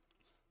it.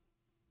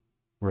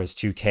 Whereas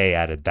 2K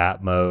added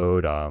that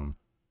mode.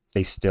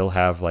 They still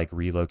have like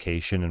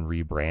relocation and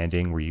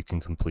rebranding where you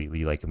can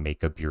completely like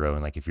make up your own.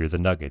 Like if you're the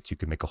Nuggets, you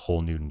can make a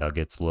whole new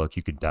Nuggets look.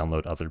 You can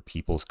download other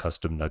people's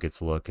custom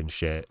Nuggets look and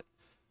shit.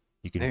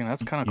 Dang,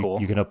 that's kind of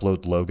cool. You can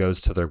upload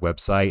logos to their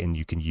website and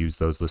you can use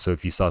those. So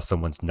if you saw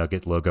someone's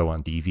Nugget logo on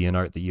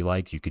DeviantArt that you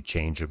liked, you could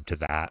change them to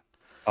that.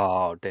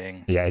 Oh,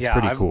 dang. Yeah, it's Yeah,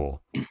 pretty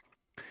cool.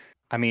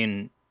 I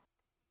mean,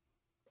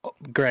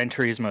 Gran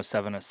Turismo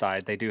 7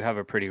 aside, they do have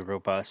a pretty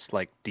robust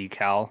like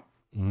decal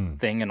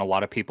thing, and a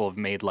lot of people have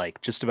made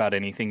like just about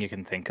anything you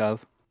can think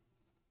of.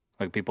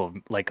 Like people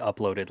have like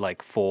uploaded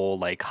like full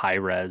like high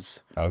res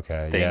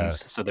Okay, yeah.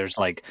 things. So there's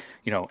like,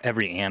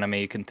 every anime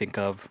you can think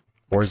of.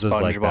 Like Forza's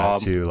like that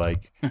SpongeBob. too.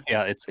 Like,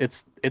 Yeah,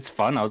 it's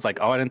fun. I was like,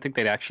 oh, I didn't think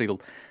they'd actually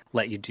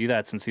let you do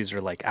that since these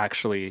are like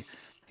actually,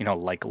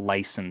 like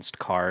licensed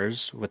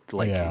cars with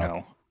like,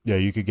 yeah, yeah.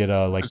 You could get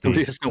like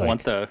somebody the just don't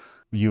want like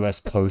the U.S.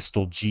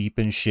 Postal Jeep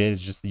and shit.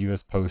 It's just the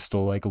U.S.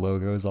 Postal like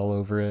logos all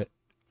over it.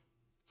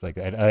 It's like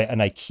an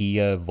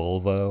IKEA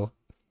Volvo.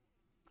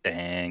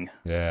 dang.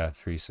 Yeah,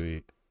 it's pretty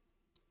sweet.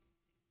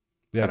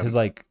 Yeah, Gotta, because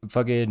like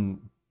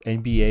fucking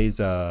NBA's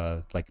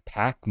like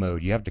pack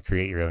mode, you have to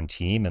create your own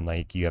team and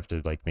like you have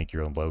to like make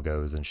your own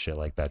logos and shit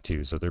like that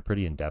too. So they're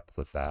pretty in depth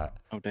with that,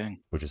 oh dang.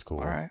 which is All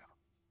cool. right.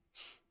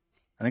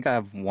 I think I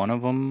have one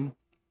of them,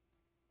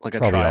 like It's a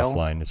probably trial.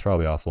 offline. It's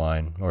probably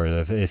offline, or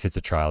if it's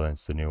a trial, then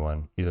it's the new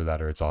one. Either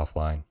that or it's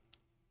offline.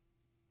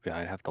 Yeah,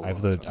 I'd have to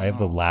look. I have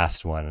the Oh.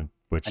 last one,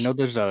 I know which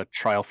there's a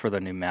trial for the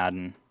new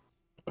Madden.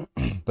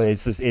 but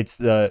it's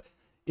the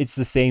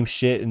same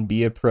shit and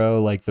be a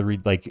pro. Like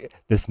like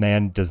this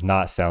man does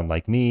not sound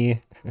like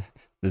me.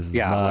 This is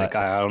Yeah, not like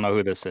I don't know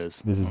who this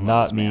is. this I is don't know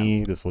not this man.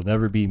 me. This will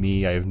never be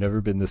me. I have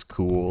never been this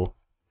cool.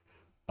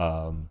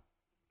 Um,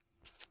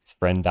 his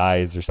friend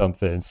dies or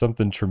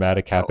something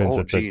traumatic happens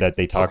Oh, geez. that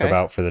they talk Okay.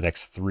 about for the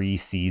next 3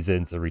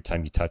 seasons every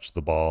time you touch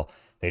the ball.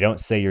 They don't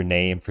say your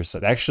name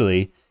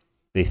actually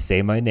they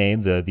say my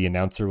name. The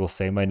announcer will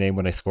say my name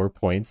when I score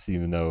points,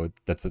 even though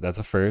that's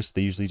a first.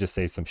 They usually just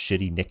say some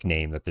shitty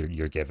nickname that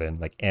you're given,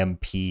 like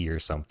MP or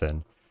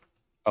something.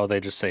 Oh,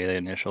 they just say the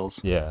initials.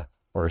 Yeah.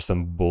 Or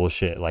some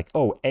bullshit like,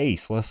 oh,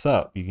 Ace, what's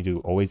up? You can do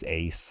always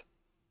Ace.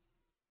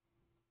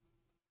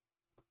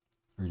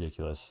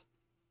 Ridiculous.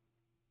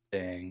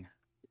 Dang.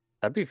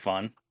 That'd be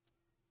fun.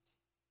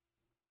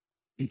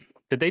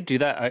 Did they do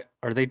that?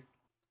 Do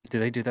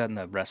they do that in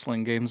the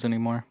wrestling games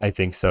anymore? I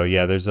think so.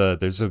 Yeah, there's a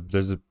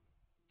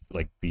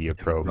like be a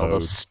pro All mode.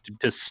 those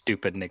just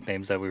stupid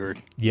nicknames that we were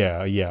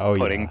Yeah.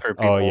 putting for Oh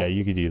people. yeah,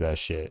 you could do that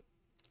shit.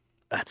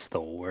 That's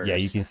the worst. Yeah,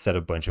 you can set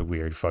a bunch of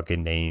weird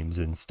fucking names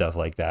and stuff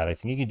like that. I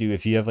think you can do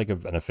if you have like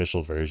an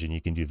official version,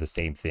 you can do the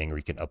same thing where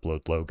you can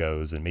upload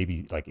logos and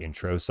maybe like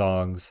intro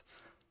songs.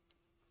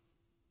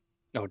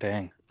 Oh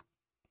dang.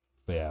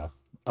 But yeah,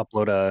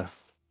 Upload a.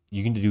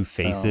 you can do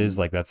faces.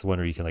 Like that's one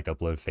where you can like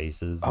upload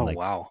faces and Oh like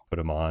wow. put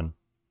them on.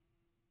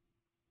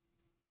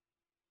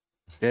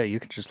 Yeah, you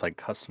can just like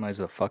customize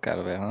the fuck out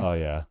of it, huh? Oh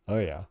yeah, oh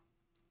yeah.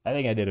 I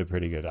think I did a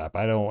pretty good app.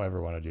 I don't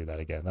ever want to do that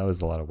again. That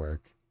was a lot of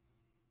work.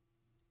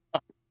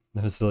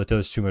 That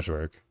was too much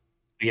work.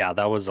 Yeah,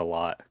 that was a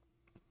lot.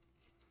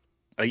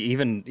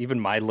 Even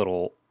my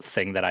little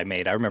thing that I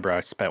made, I remember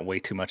I spent way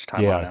too much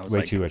time on it. I was way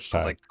like, too much I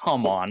was time. like,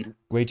 come on.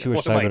 Way too much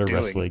What am time I in a doing?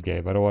 wrestling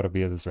game. I don't want to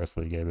be in this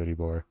wrestling game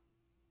anymore.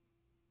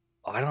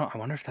 I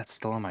wonder if that's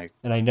still on my.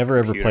 And I never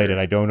ever played it. computer.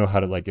 I don't know how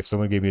to like. If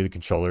someone gave me the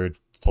controller and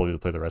told me to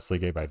play the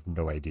wrestling game, I have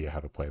no idea how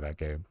to play that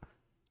game.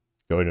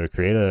 Going to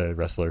create a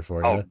wrestler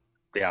for Oh, you,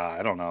 yeah,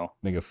 I don't know.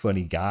 make a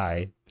funny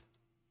guy.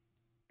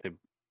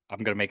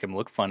 I'm gonna make him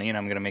look funny, and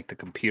I'm gonna make the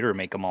computer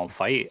make them all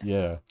fight.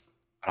 Yeah,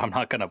 But I'm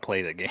not gonna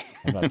play the game.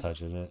 I'm not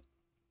touching it.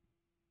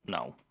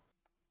 No,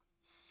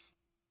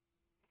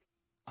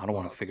 I don't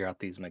want to figure out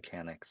these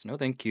mechanics. No,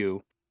 thank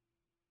you.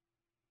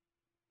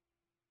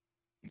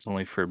 It's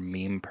only for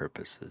meme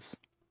purposes.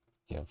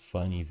 Yeah,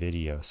 funny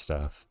video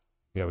stuff.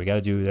 Yeah, we got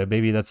to do that.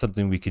 Maybe that's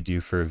something we could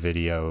do for a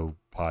video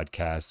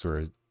podcast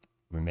where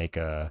we make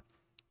a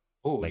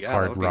Oh like yeah, that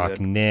Hard would be Rock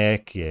good.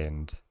 Nick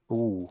and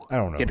Ooh, I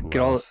don't know who get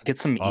all else. get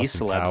some E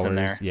Austin celebs in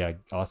Powers. there. Yeah,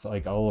 also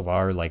like all of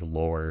our like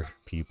lore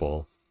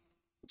people.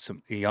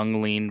 Some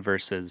Young Lean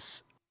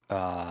versus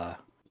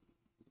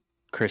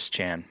Chris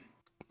Chan.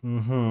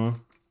 Mm-hmm.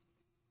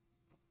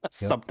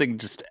 Something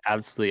just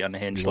absolutely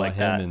unhinged You want like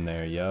him that. in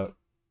there, yep.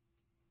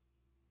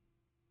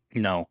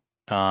 No.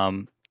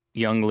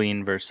 Young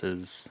Lean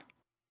versus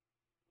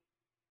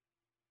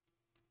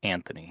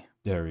Anthony.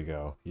 There we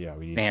go. Yeah,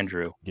 we need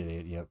Andrew. get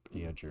it. Yep,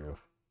 Andrew.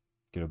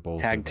 Get a both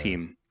Tag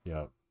team.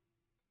 Yep.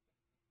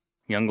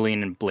 Young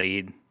Lean and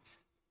Blade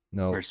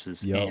No.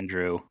 versus Yep.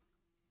 Andrew.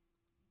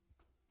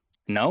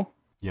 No?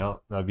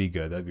 Yep. That'd be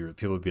good.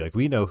 People would be like,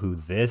 we know who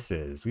this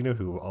is. We know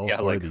who all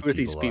four of these who are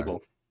people these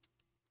people?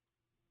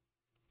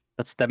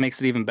 That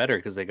makes it even better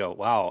because they go,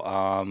 wow,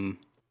 I'm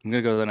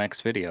gonna go to the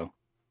next video.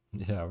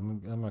 Yeah,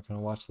 I'm not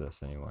gonna watch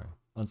this anymore.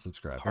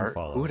 Unsubscribe.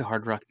 Who would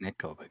Hard Rock Nick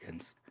go up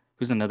against?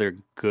 Who's another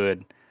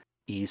good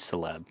E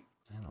celeb?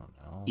 I don't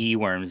know. E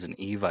worms and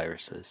E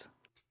viruses.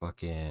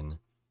 Fucking.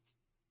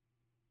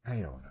 I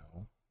don't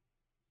know.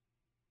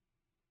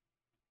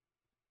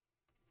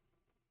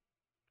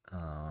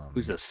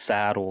 Who's a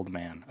sad old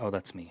man? Oh,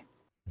 that's me.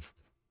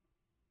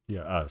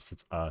 Yeah, us.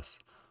 It's us.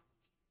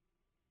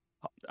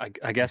 I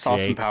guess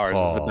Austin Jake Powers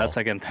is the Paul. best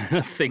I can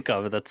think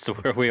of. That's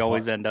where we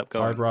always end up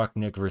going. Hard Rock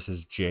Nick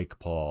versus Jake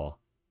Paul.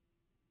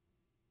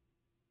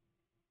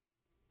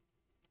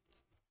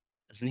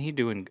 Isn't he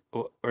doing,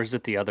 or is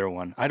it the other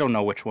one? I don't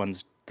know which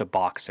one's the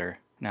boxer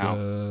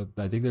now.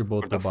 I think they're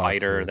both Or the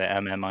fighter,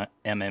 boxer. the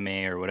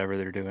MMA, or whatever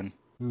they're doing.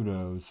 Who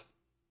knows?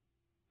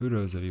 Who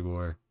knows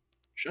anymore?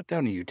 Shut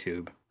down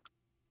YouTube.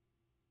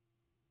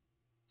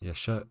 Yeah,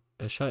 shut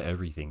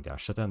everything down.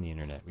 Shut down the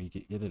internet. We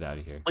get it out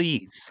of here.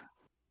 Please.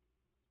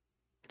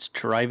 It's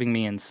driving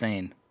me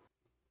insane.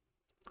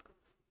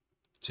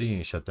 So you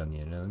can shut down the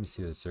internet. Let me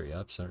see this.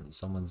 Yep,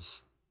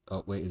 someone's.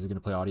 Oh wait, is it gonna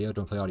play audio?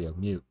 Don't play audio.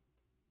 Mute.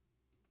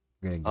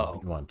 I'm gonna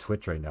go on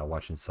Twitch right now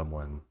watching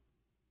someone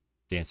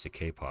dance to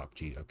K-pop.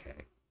 Gee, okay.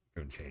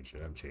 I'm gonna change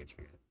it. I'm changing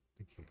it.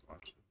 I can't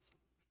watch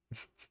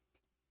this.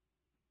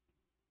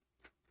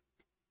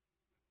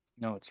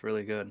 No, it's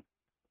really good.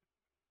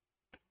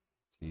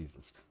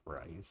 Jesus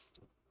Christ.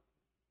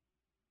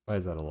 Why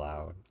is that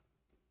allowed?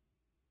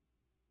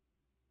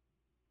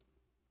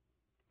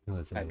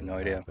 I have no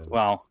idea.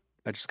 Wow.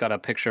 I just got a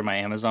picture of my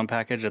Amazon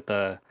package at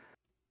the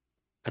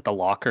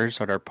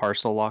lockers, at our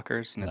parcel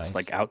lockers, and it's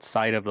like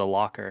outside of the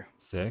locker.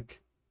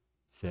 Sick.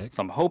 So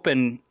I'm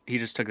hoping he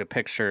just took the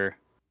picture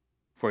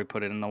before he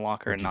put it in the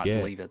locker and not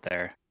leave it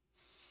there.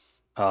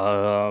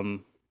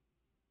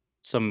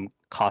 Some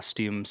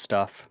costume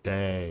stuff.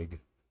 Dang.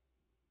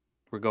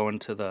 We're going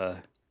to the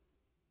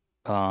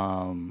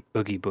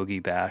Oogie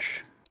Boogie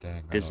Bash.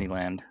 Dang,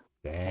 Disneyland.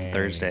 On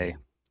Thursday.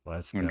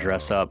 Let's go.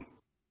 Dress up.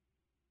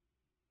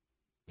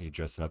 Are you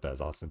dressing up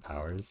as Austin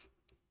Powers?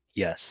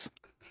 Yes.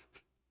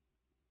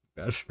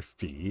 Better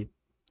be.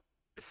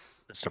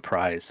 A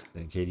surprise.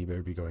 Then Katie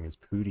better be going as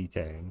Pootie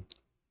Tang.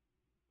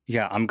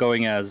 Yeah, I'm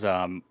going as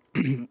I'm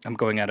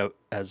going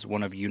as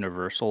one of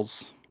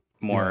Universal's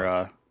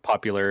more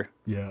popular.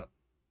 Yeah.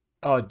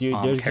 Oh,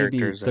 dude, there's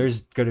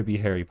gonna be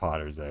Harry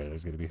Potters there.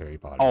 There's gonna be Harry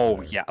Potters. Oh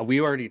there. yeah, we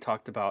already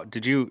talked about.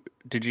 Do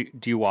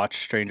you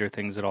watch Stranger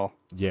Things at all?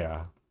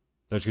 Yeah,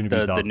 there's gonna be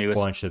the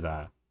newest bunch of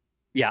that.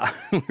 Yeah,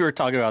 we were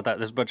talking about that.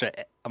 There's a bunch of.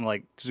 I'm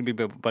like, there's gonna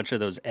be a bunch of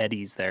those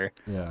Eddies there.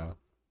 Yeah.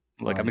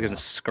 Like I'm gonna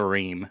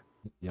scream.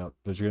 Yep.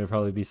 There's gonna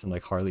probably be some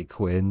like Harley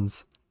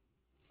Quinns.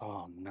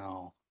 Oh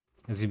no.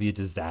 It's gonna be a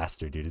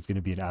disaster, dude. It's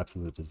gonna be an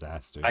absolute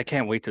disaster. I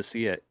can't wait to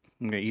see it.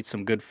 I'm gonna eat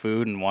some good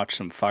food and watch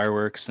some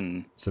fireworks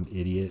and some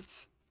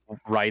idiots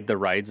ride the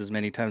rides as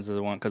many times as I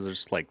want because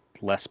there's like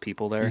less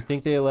people there. You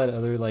think they let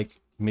other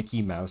like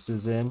Mickey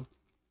Mouses in?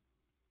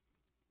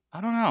 I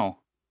don't know.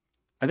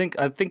 I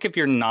think if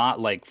you're not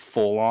like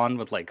full on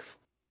with like,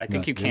 I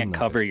think you can't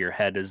cover your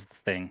head as the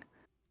thing,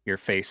 your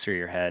face or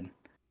your head.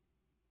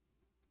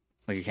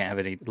 Like you can't have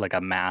any like a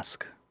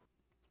mask.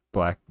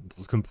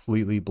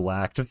 Completely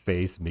blacked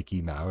face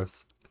Mickey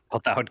Mouse.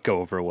 Oh, that would go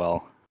over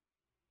well.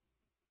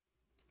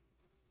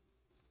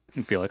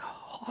 You'd be like,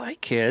 "Hi,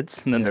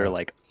 kids," and then they're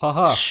like,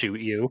 "Haha, shoot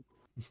you."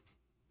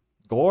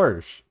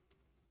 Gorsh.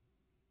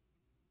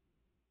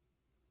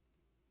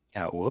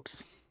 Yeah.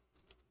 Whoops.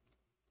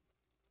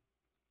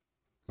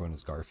 Going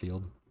as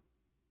Garfield.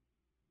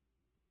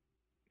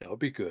 That would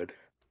be good.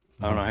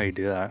 I don't know how you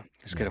do that.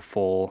 Just get a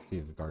full. See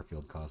the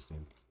Garfield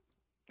costume.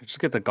 Just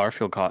get the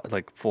Garfield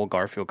full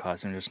Garfield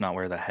costume. Just not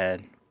wear the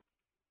head.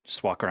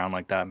 Just walk around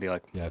like that and be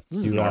like,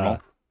 normal.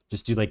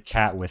 Just do like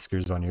cat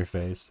whiskers on your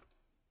face.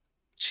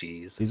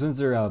 Jeez. These ones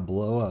are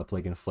blow up,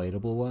 like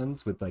inflatable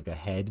ones with like a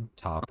head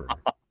topper.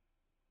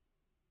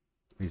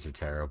 These are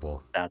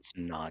terrible. That's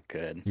not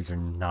good. These are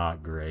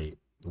not great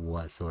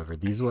whatsoever.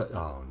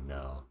 Oh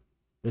no.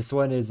 This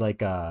one is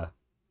like a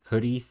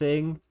hoodie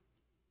thing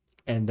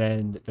And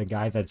then the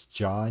guy that's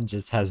John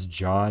just has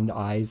John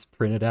eyes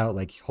printed out,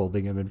 like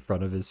holding him in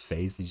front of his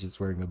face. He's just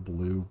wearing a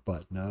blue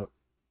button up.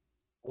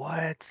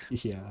 What?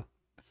 Yeah.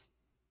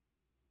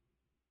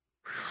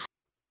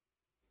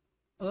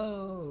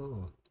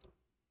 Oh.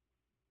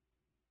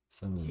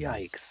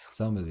 Yikes.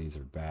 Some of these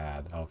are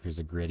bad. Oh, here's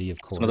a Gritty, of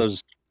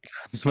course.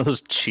 Some of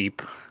those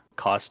cheap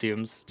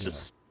costumes. Yeah.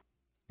 Just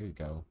Here you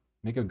go.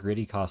 Make a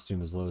Gritty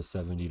costume as low as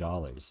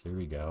 $70. Here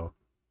we go.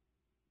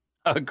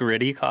 a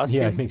Gritty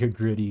costume. Yeah, make a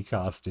Gritty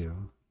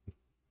costume.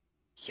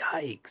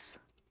 Yikes.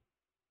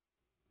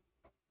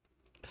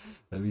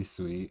 That'd be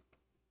sweet.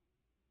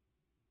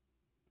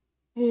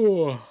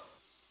 Oh.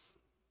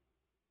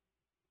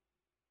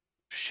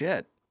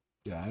 Shit.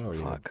 Yeah, I don't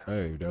Fuck.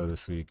 even know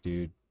this week,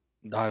 dude.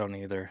 I don't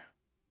either.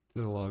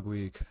 It's a long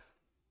week.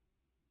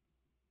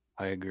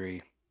 I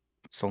agree.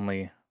 It's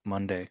only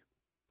Monday.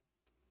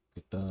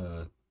 Get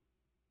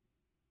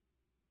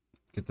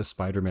the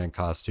Spider-Man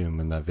costume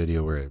in that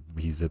video where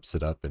he zips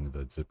it up and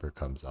the zipper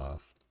comes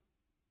off.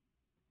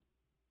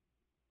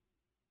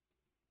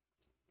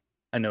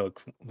 I know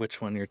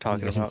which one you're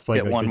talking about. It's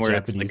like, one the where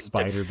Japanese it's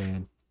like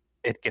Spider-Man.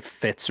 it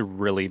fits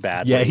really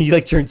badly. Yeah, he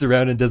like turns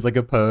around and does like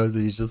a pose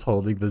and he's just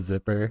holding the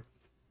zipper.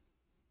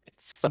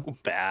 It's so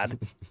bad.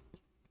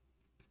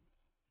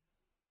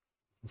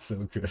 So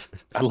good.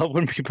 I love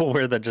when people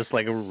wear the just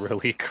like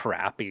really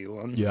crappy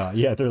ones.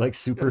 Yeah, they're like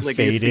super like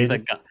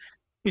faded.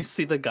 You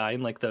see the guy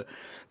in like the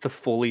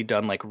fully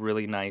done like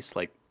really nice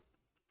like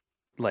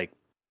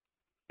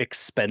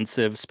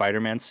expensive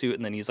Spider-Man suit,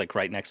 and then he's like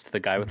right next to the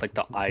guy with like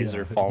the eyes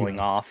are falling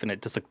off, and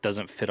it just like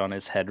doesn't fit on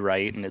his head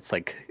right, and it's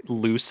like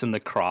loose in the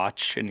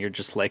crotch, and you're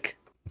just like,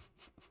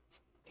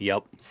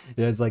 yep.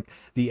 Yeah, it's like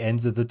the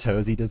ends of the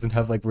toes. He doesn't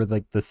have like where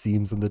like the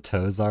seams on the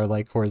toes are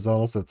like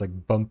horizontal, so it's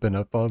like bumping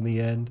up on the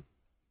end.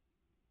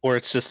 Or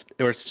it's just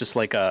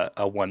like a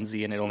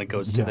onesie, and it only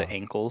goes to the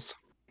ankles.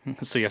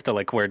 So you have to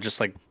like wear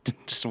just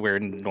wear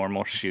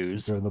normal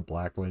shoes. So the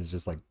black one is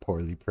just like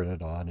poorly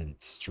printed on, and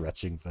it's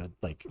stretching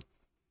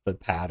the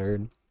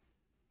pattern.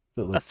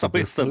 So it looks That's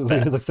always the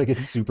best. It looks like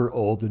it's super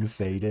old and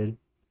faded.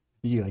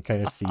 You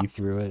kind of see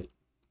through it.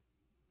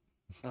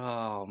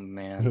 Oh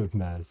man,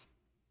 mess.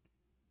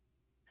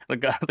 The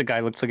guy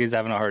looks like he's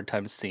having a hard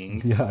time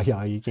seeing.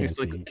 Yeah, you can't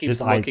see. Like,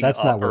 his eyes.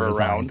 That's not where his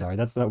eyes are.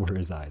 That's not where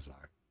his eyes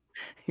are.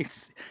 He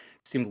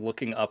seems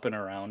looking up and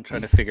around,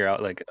 trying to figure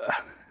out like.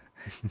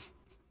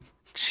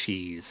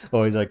 Jeez.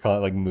 Oh, he's like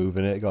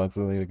moving it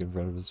constantly like in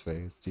front of his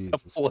face.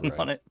 Jesus. Pulling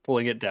on it,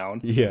 pulling it down.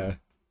 Yeah.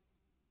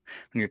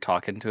 When you're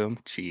talking to him,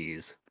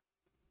 jeez.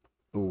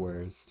 The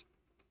worst.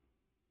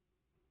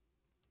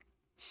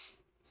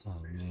 Oh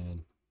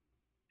man.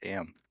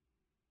 Damn.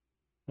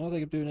 I don't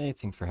think I'm doing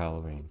anything for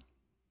Halloween.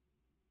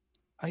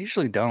 I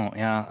usually don't.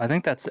 Yeah, I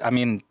think that's. I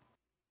mean,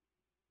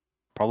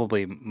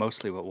 probably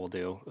mostly what we'll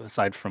do,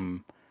 aside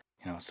from,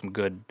 some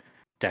good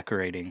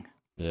decorating.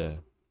 Yeah.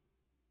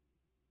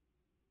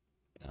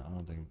 I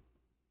don't think.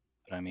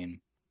 But I mean,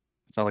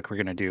 it's not like we're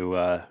gonna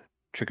do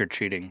trick or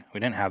treating. We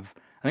didn't have.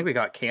 I think we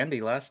got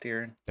candy last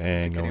year.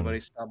 Dang. Anybody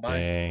stopped by?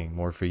 Dang,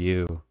 more for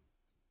you.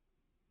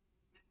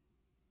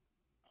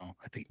 Oh,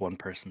 I think one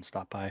person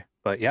stopped by,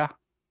 but yeah,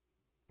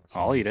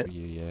 I'll eat it. For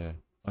you, yeah.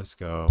 Let's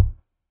go.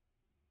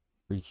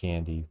 Free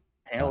candy.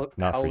 Not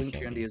free Halloween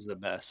candy is the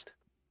best.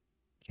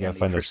 You gotta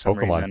find those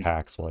Pokemon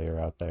packs while you're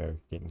out there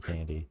getting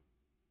candy.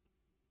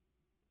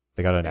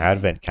 They got an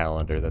advent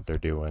calendar that they're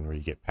doing where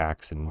you get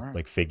packs and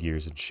like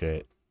figures and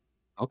shit.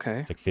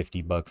 Okay. It's like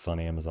 $50 on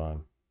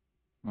Amazon.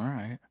 All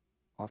right.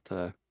 I'll have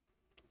to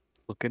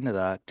look into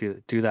that.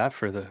 Do that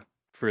for the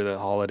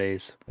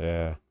holidays.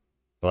 Yeah.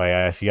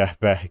 Well, if you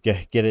got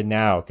get it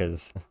now,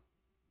 because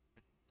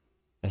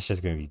that's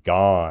just gonna be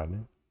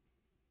gone.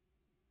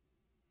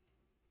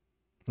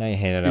 I ain't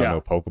handing out no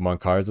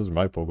Pokemon cards. Those are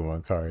my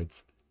Pokemon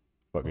cards.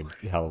 Fucking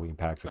Halloween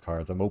packs of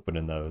cards. I'm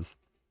opening those.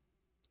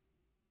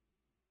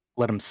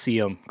 Let them see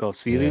them. Go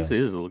see these.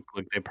 These look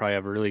like they probably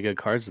have really good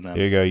cards in them.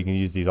 Here you go. You can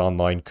use these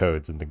online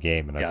codes in the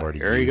game, and I've already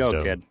used them. There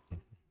you go, kid.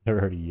 They're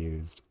already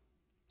used.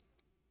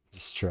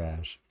 Just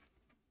trash.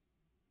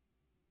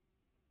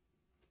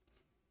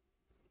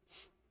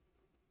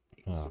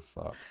 Oh,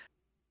 fuck.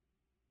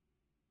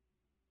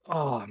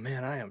 Oh,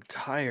 man, I am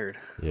tired.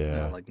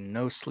 Yeah. Like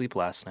no sleep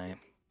last night.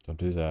 Don't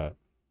do that.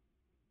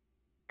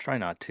 Try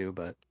not to,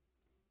 but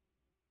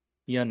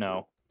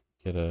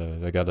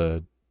I got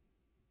a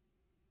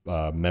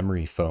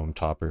memory foam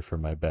topper for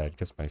my bed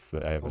because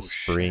I have a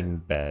spring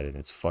bed and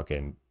it's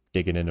fucking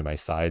digging into my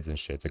sides and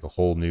shit. It's like a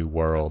whole new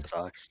world. That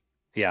sucks.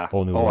 Yeah.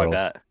 Whole new world.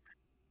 I bet.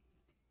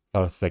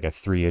 Got like a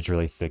 3-inch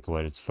really thick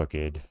one. It's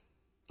fucking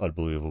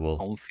unbelievable.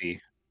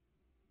 Comfy.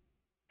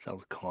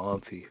 Sounds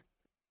comfy.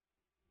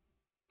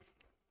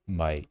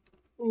 Might.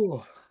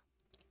 Ooh.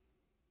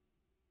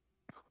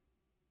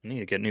 I need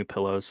to get new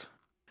pillows.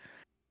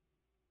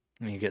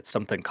 I need to get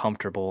something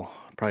comfortable.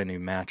 Probably a new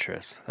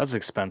mattress. That's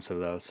expensive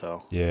though,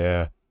 so.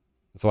 Yeah.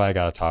 That's why I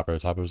got a topper. The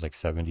topper was like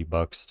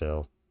 $70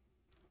 still.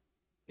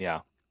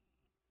 Yeah.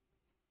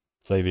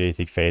 It's not even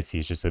anything fancy.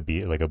 It's just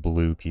like a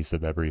blue piece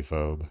of memory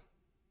foam.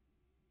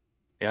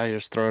 Yeah, you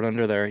just throw it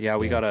under there. Yeah,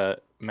 we Yeah. got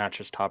a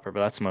mattress topper, but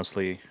that's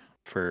mostly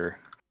for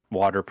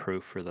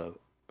waterproof for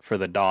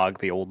the dog,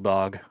 the old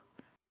dog.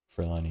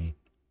 For Lenny.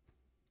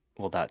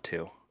 Well, that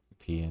too.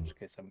 Peeing. In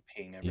case I'm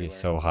peeing You get everywhere.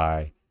 so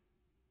high.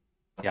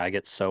 Yeah, I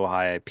get so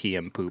high I pee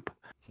and poop.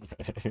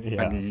 I've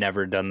Yeah.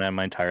 never done that in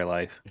my entire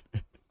life.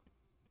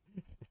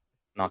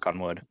 Knock on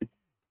wood.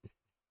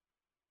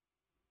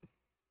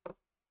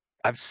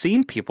 I've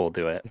seen people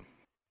do it.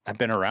 I've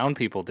been around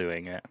people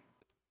doing it.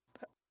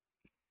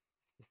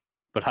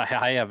 But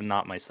I have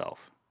not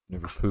myself.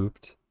 Never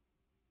pooped.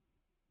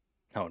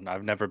 No,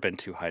 I've never been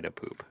too high to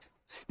poop.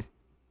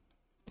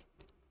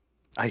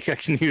 I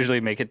can usually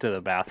make it to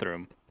the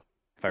bathroom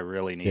if I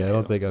really need Yeah, I to.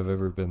 don't think I've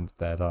ever been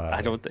that high.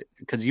 I don't think,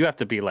 because you have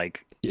to be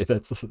like, Yeah,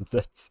 that's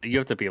you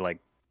have to be like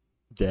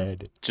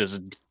dead.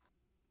 just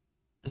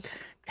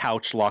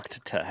couch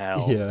locked to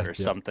hell Yeah, or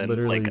something.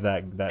 Literally,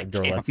 like, that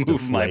girl can't that's move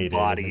my deflated in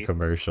body. the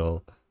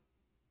commercial.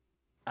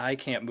 I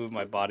can't move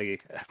my body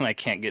and I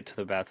can't get to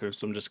the bathroom,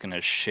 so I'm just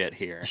gonna shit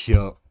here.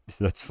 Yup,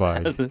 that's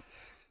fine.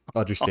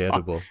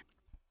 Understandable.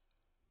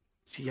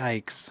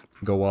 Yikes.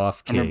 Go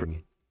off, I remember-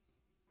 King.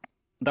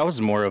 That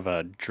was more of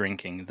a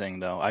drinking thing,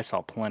 though. I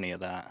saw plenty of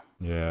that.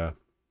 Yeah,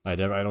 I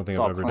don't think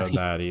Saw I've ever done plenty.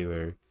 that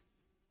either.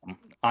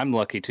 I'm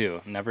lucky too.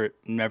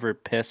 Never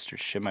pissed or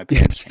shit my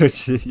pants.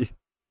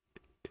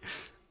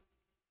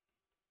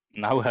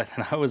 And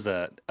I was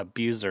a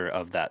abuser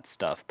of that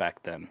stuff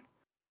back then.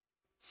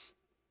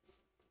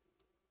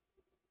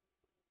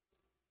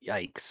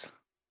 Yikes.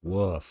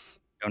 Woof.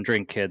 Don't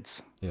drink,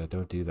 kids. Yeah,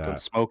 don't do that. Don't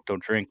smoke,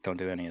 don't drink, don't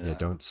do any of that. Yeah,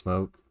 don't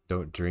smoke,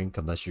 don't drink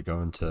unless you're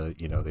going to,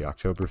 the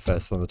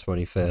Oktoberfest on the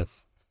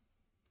 25th.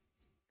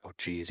 Oh,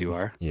 geez, you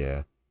are?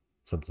 Yeah,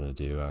 something to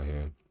do out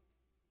here.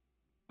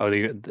 Oh,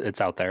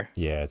 it's out there?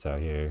 Yeah, it's out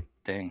here.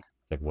 Dang.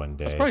 It's like one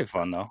day. That's probably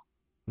fun, though.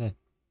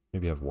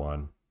 Maybe have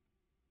one.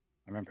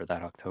 I remember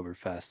that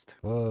Oktoberfest.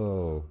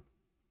 Whoa.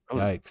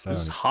 Yikes. It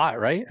was hot,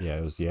 right? Yeah,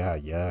 it was,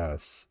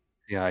 yes.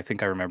 Yeah, I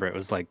think I remember it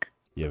was like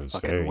Yeah, it was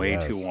fucking way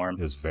too yes. warm.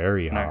 It was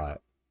very And I-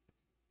 hot.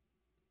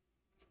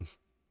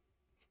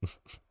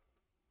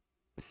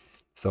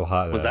 So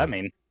hot. What does that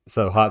mean?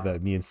 So hot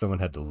that me and someone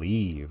had to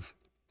leave.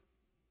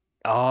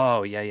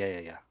 Oh, yeah.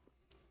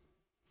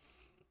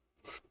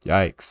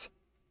 Yikes.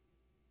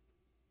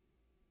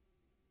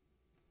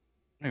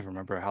 I don't even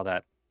remember how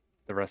the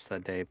rest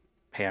of that day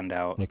panned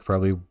out. Nick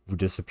probably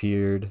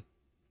disappeared.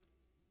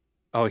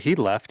 Oh, he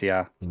left,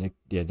 yeah. Nick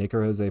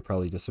or Jose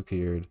probably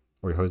disappeared.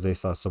 Or Jose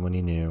saw someone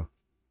he knew.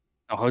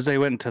 Oh, Jose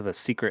went into the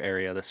secret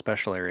area, the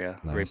special area,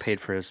 where he Nice. paid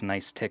for his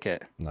nice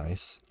ticket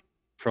Nice.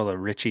 for all the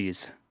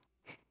richies.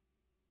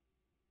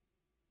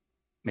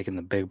 Making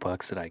the big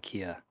bucks at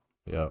IKEA.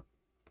 Yep.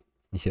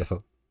 Yep.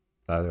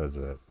 That was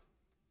it.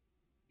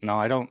 No,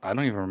 I don't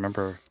even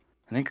remember.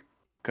 I think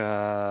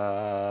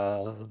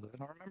I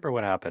don't remember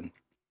what happened.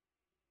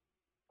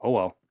 Oh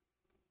well.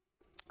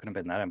 Couldn't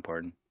have been that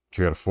important. You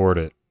gotta afford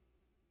it.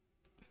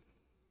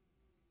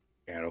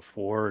 Can't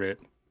afford it.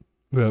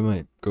 But I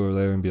might go over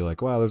there and be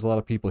like, wow, there's a lot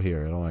of people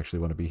here. I don't actually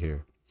want to be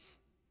here.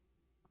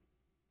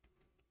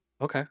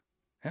 Okay.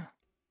 Yeah.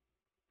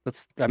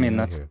 That's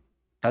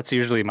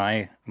usually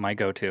my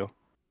go-to.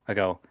 I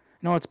go,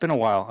 no, it's been a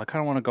while. I kind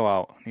of want to go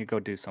out. I need to go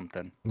do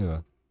something. Yeah.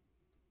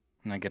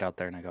 And I get out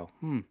there and I go,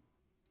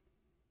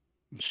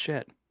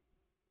 shit.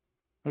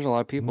 There's a lot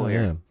of people Oh,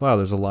 here. yeah. Wow,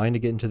 there's a line to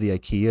get into the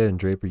IKEA in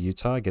Draper,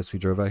 Utah. I guess we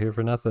drove out here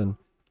for nothing.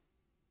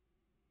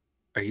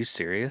 Are you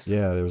serious?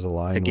 Yeah, there was a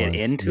line To get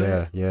once. into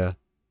it? Yeah.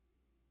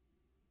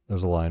 There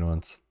was a line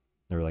once.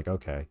 They were like,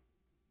 okay.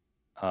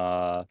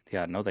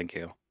 Yeah, no thank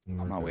you.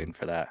 we're I'm not good. waiting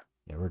for that.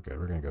 Yeah, we're good.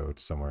 We're gonna go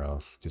somewhere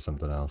else. Do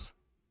something else.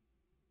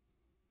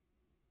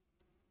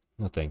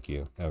 No thank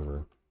you,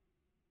 ever.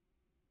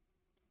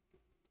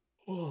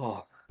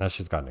 Oh. That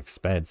shit's gotten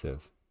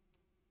expensive.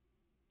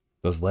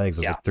 Those legs,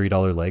 those Yeah. like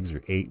 $3 legs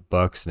are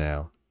 $8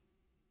 now.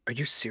 Are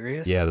you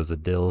serious? Yeah, those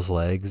Adil's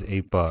legs,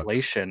 $8.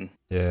 Inflation.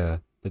 Yeah,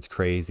 it's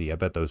crazy. I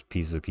bet those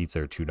pieces of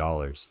pizza are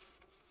 $2.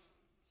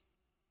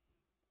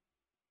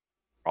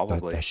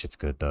 Probably. That shit's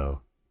good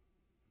though.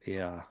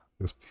 Yeah.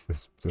 Those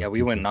Yeah,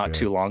 we went pizza's not good.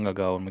 too long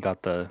ago and we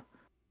got the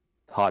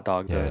hot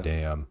dog. Yeah, the,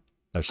 damn.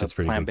 That shit's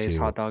pretty good plant-based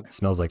too. hot dog. It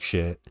smells like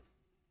shit.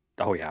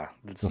 Oh yeah,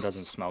 it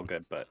doesn't smell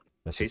good, but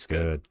That shit's tastes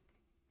good. good.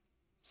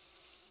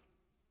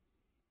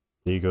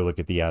 Then you go look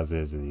at the as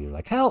is and you're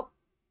like, help!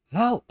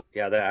 Help!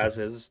 yeah, the as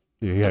is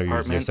You're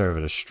Apartment. sort of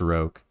at a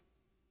stroke.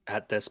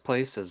 at this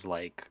place is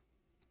like,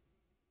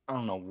 I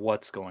don't know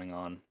what's going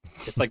on.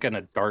 It's like in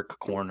a dark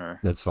corner.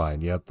 That's fine.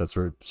 Yep, that's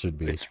where it should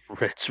be.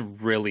 It's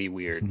really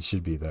weird. It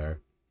should be there.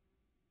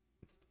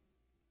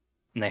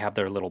 And they have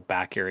their little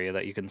back area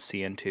that you can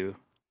see into,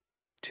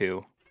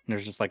 too. And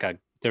there's just like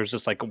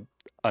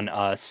an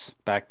us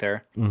back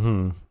there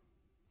Mm-hmm.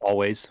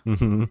 always.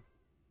 Mm-hmm.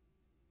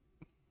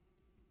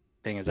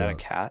 Thing is that a Yeah.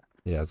 cat?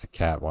 Yeah, it's a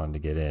cat wanting to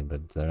get in,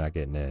 but they're not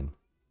getting in.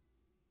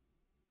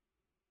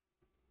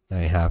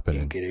 That ain't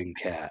happening. Get in,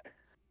 cat.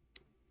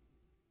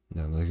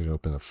 No, they're gonna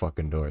open the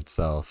fucking door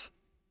itself.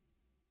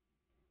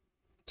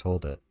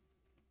 Told it.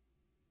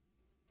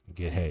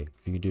 Hey,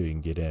 if you do, you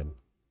can get in.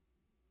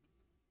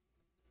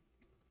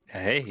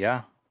 Hey,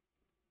 yeah.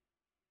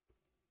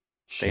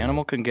 The Shit.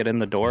 animal can get in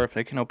the door. If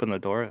they can open the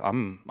door,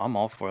 I'm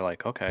all for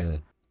like, okay, Yeah,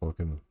 look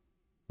him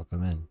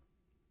in.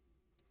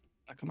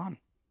 come on,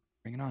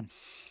 bring it on.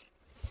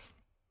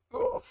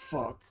 Oh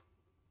fuck.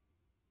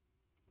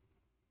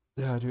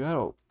 Yeah, dude, I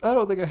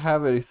don't think I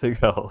have anything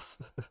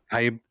else.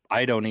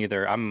 I don't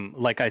either. I'm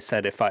like I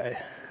said,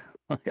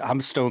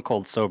 I'm stone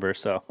cold sober,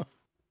 so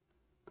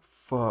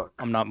Fuck.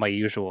 I'm not my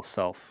usual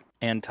self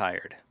and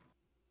tired.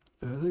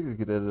 I think we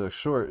could end it a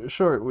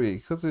short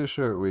week. Let's do a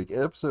short week.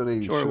 Episode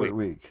 80, short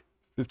week.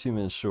 15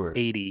 minutes short.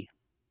 80.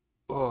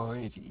 Oh,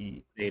 I need to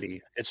eat.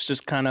 80. It's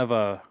just kind of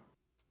a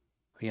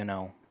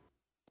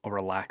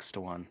relaxed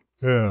one.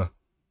 Yeah.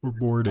 We're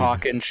mourning.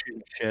 Talking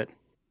shit.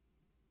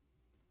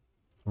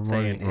 We're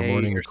saying, mourning, hey, we're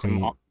mourning the here's some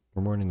queen. au-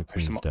 We're mourning the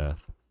here's some queen's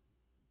death.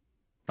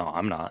 No,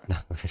 I'm not.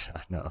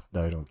 No,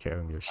 I don't care. I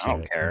don't give a shit. I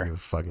don't I care. don't give a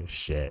fucking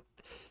shit.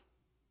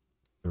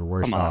 They're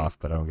worse Come on. off,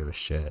 but I don't give a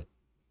shit.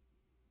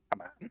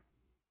 Come on.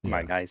 Come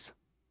on, guys.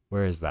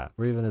 Where is that?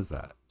 Where even is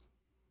that?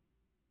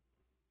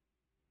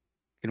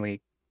 Can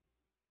we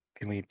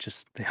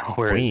just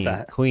where Queen, is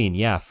that? Queen,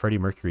 yeah, Freddie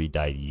Mercury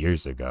died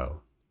years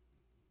ago.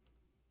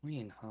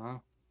 Queen, huh?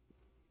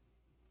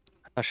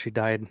 I thought she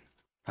died.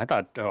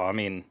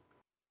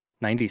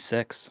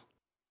 96.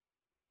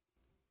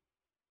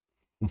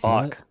 What?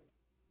 Fuck.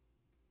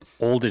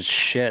 Old as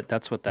shit.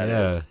 That's what that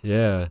is.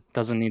 Yeah.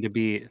 Doesn't need to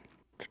be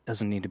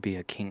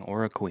a king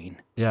or a queen.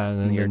 Yeah, and In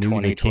then the year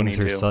the king's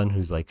her 2022. son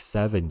who's like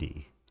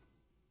 70.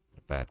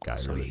 Bad guy,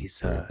 So really. he's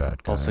Very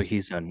bad guy. also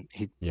he's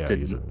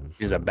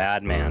a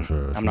bad man.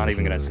 I'm I'm not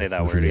even gonna say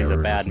that word. He's a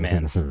bad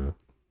man.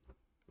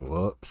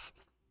 Whoops.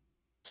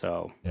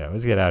 So Yeah,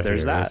 let's get out of here.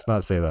 There's that. Let's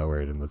not say that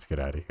word and let's get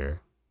out of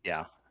here.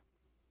 yeah.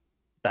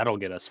 That'll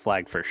get us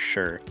flagged for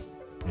sure.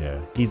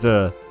 Yeah. He's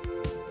a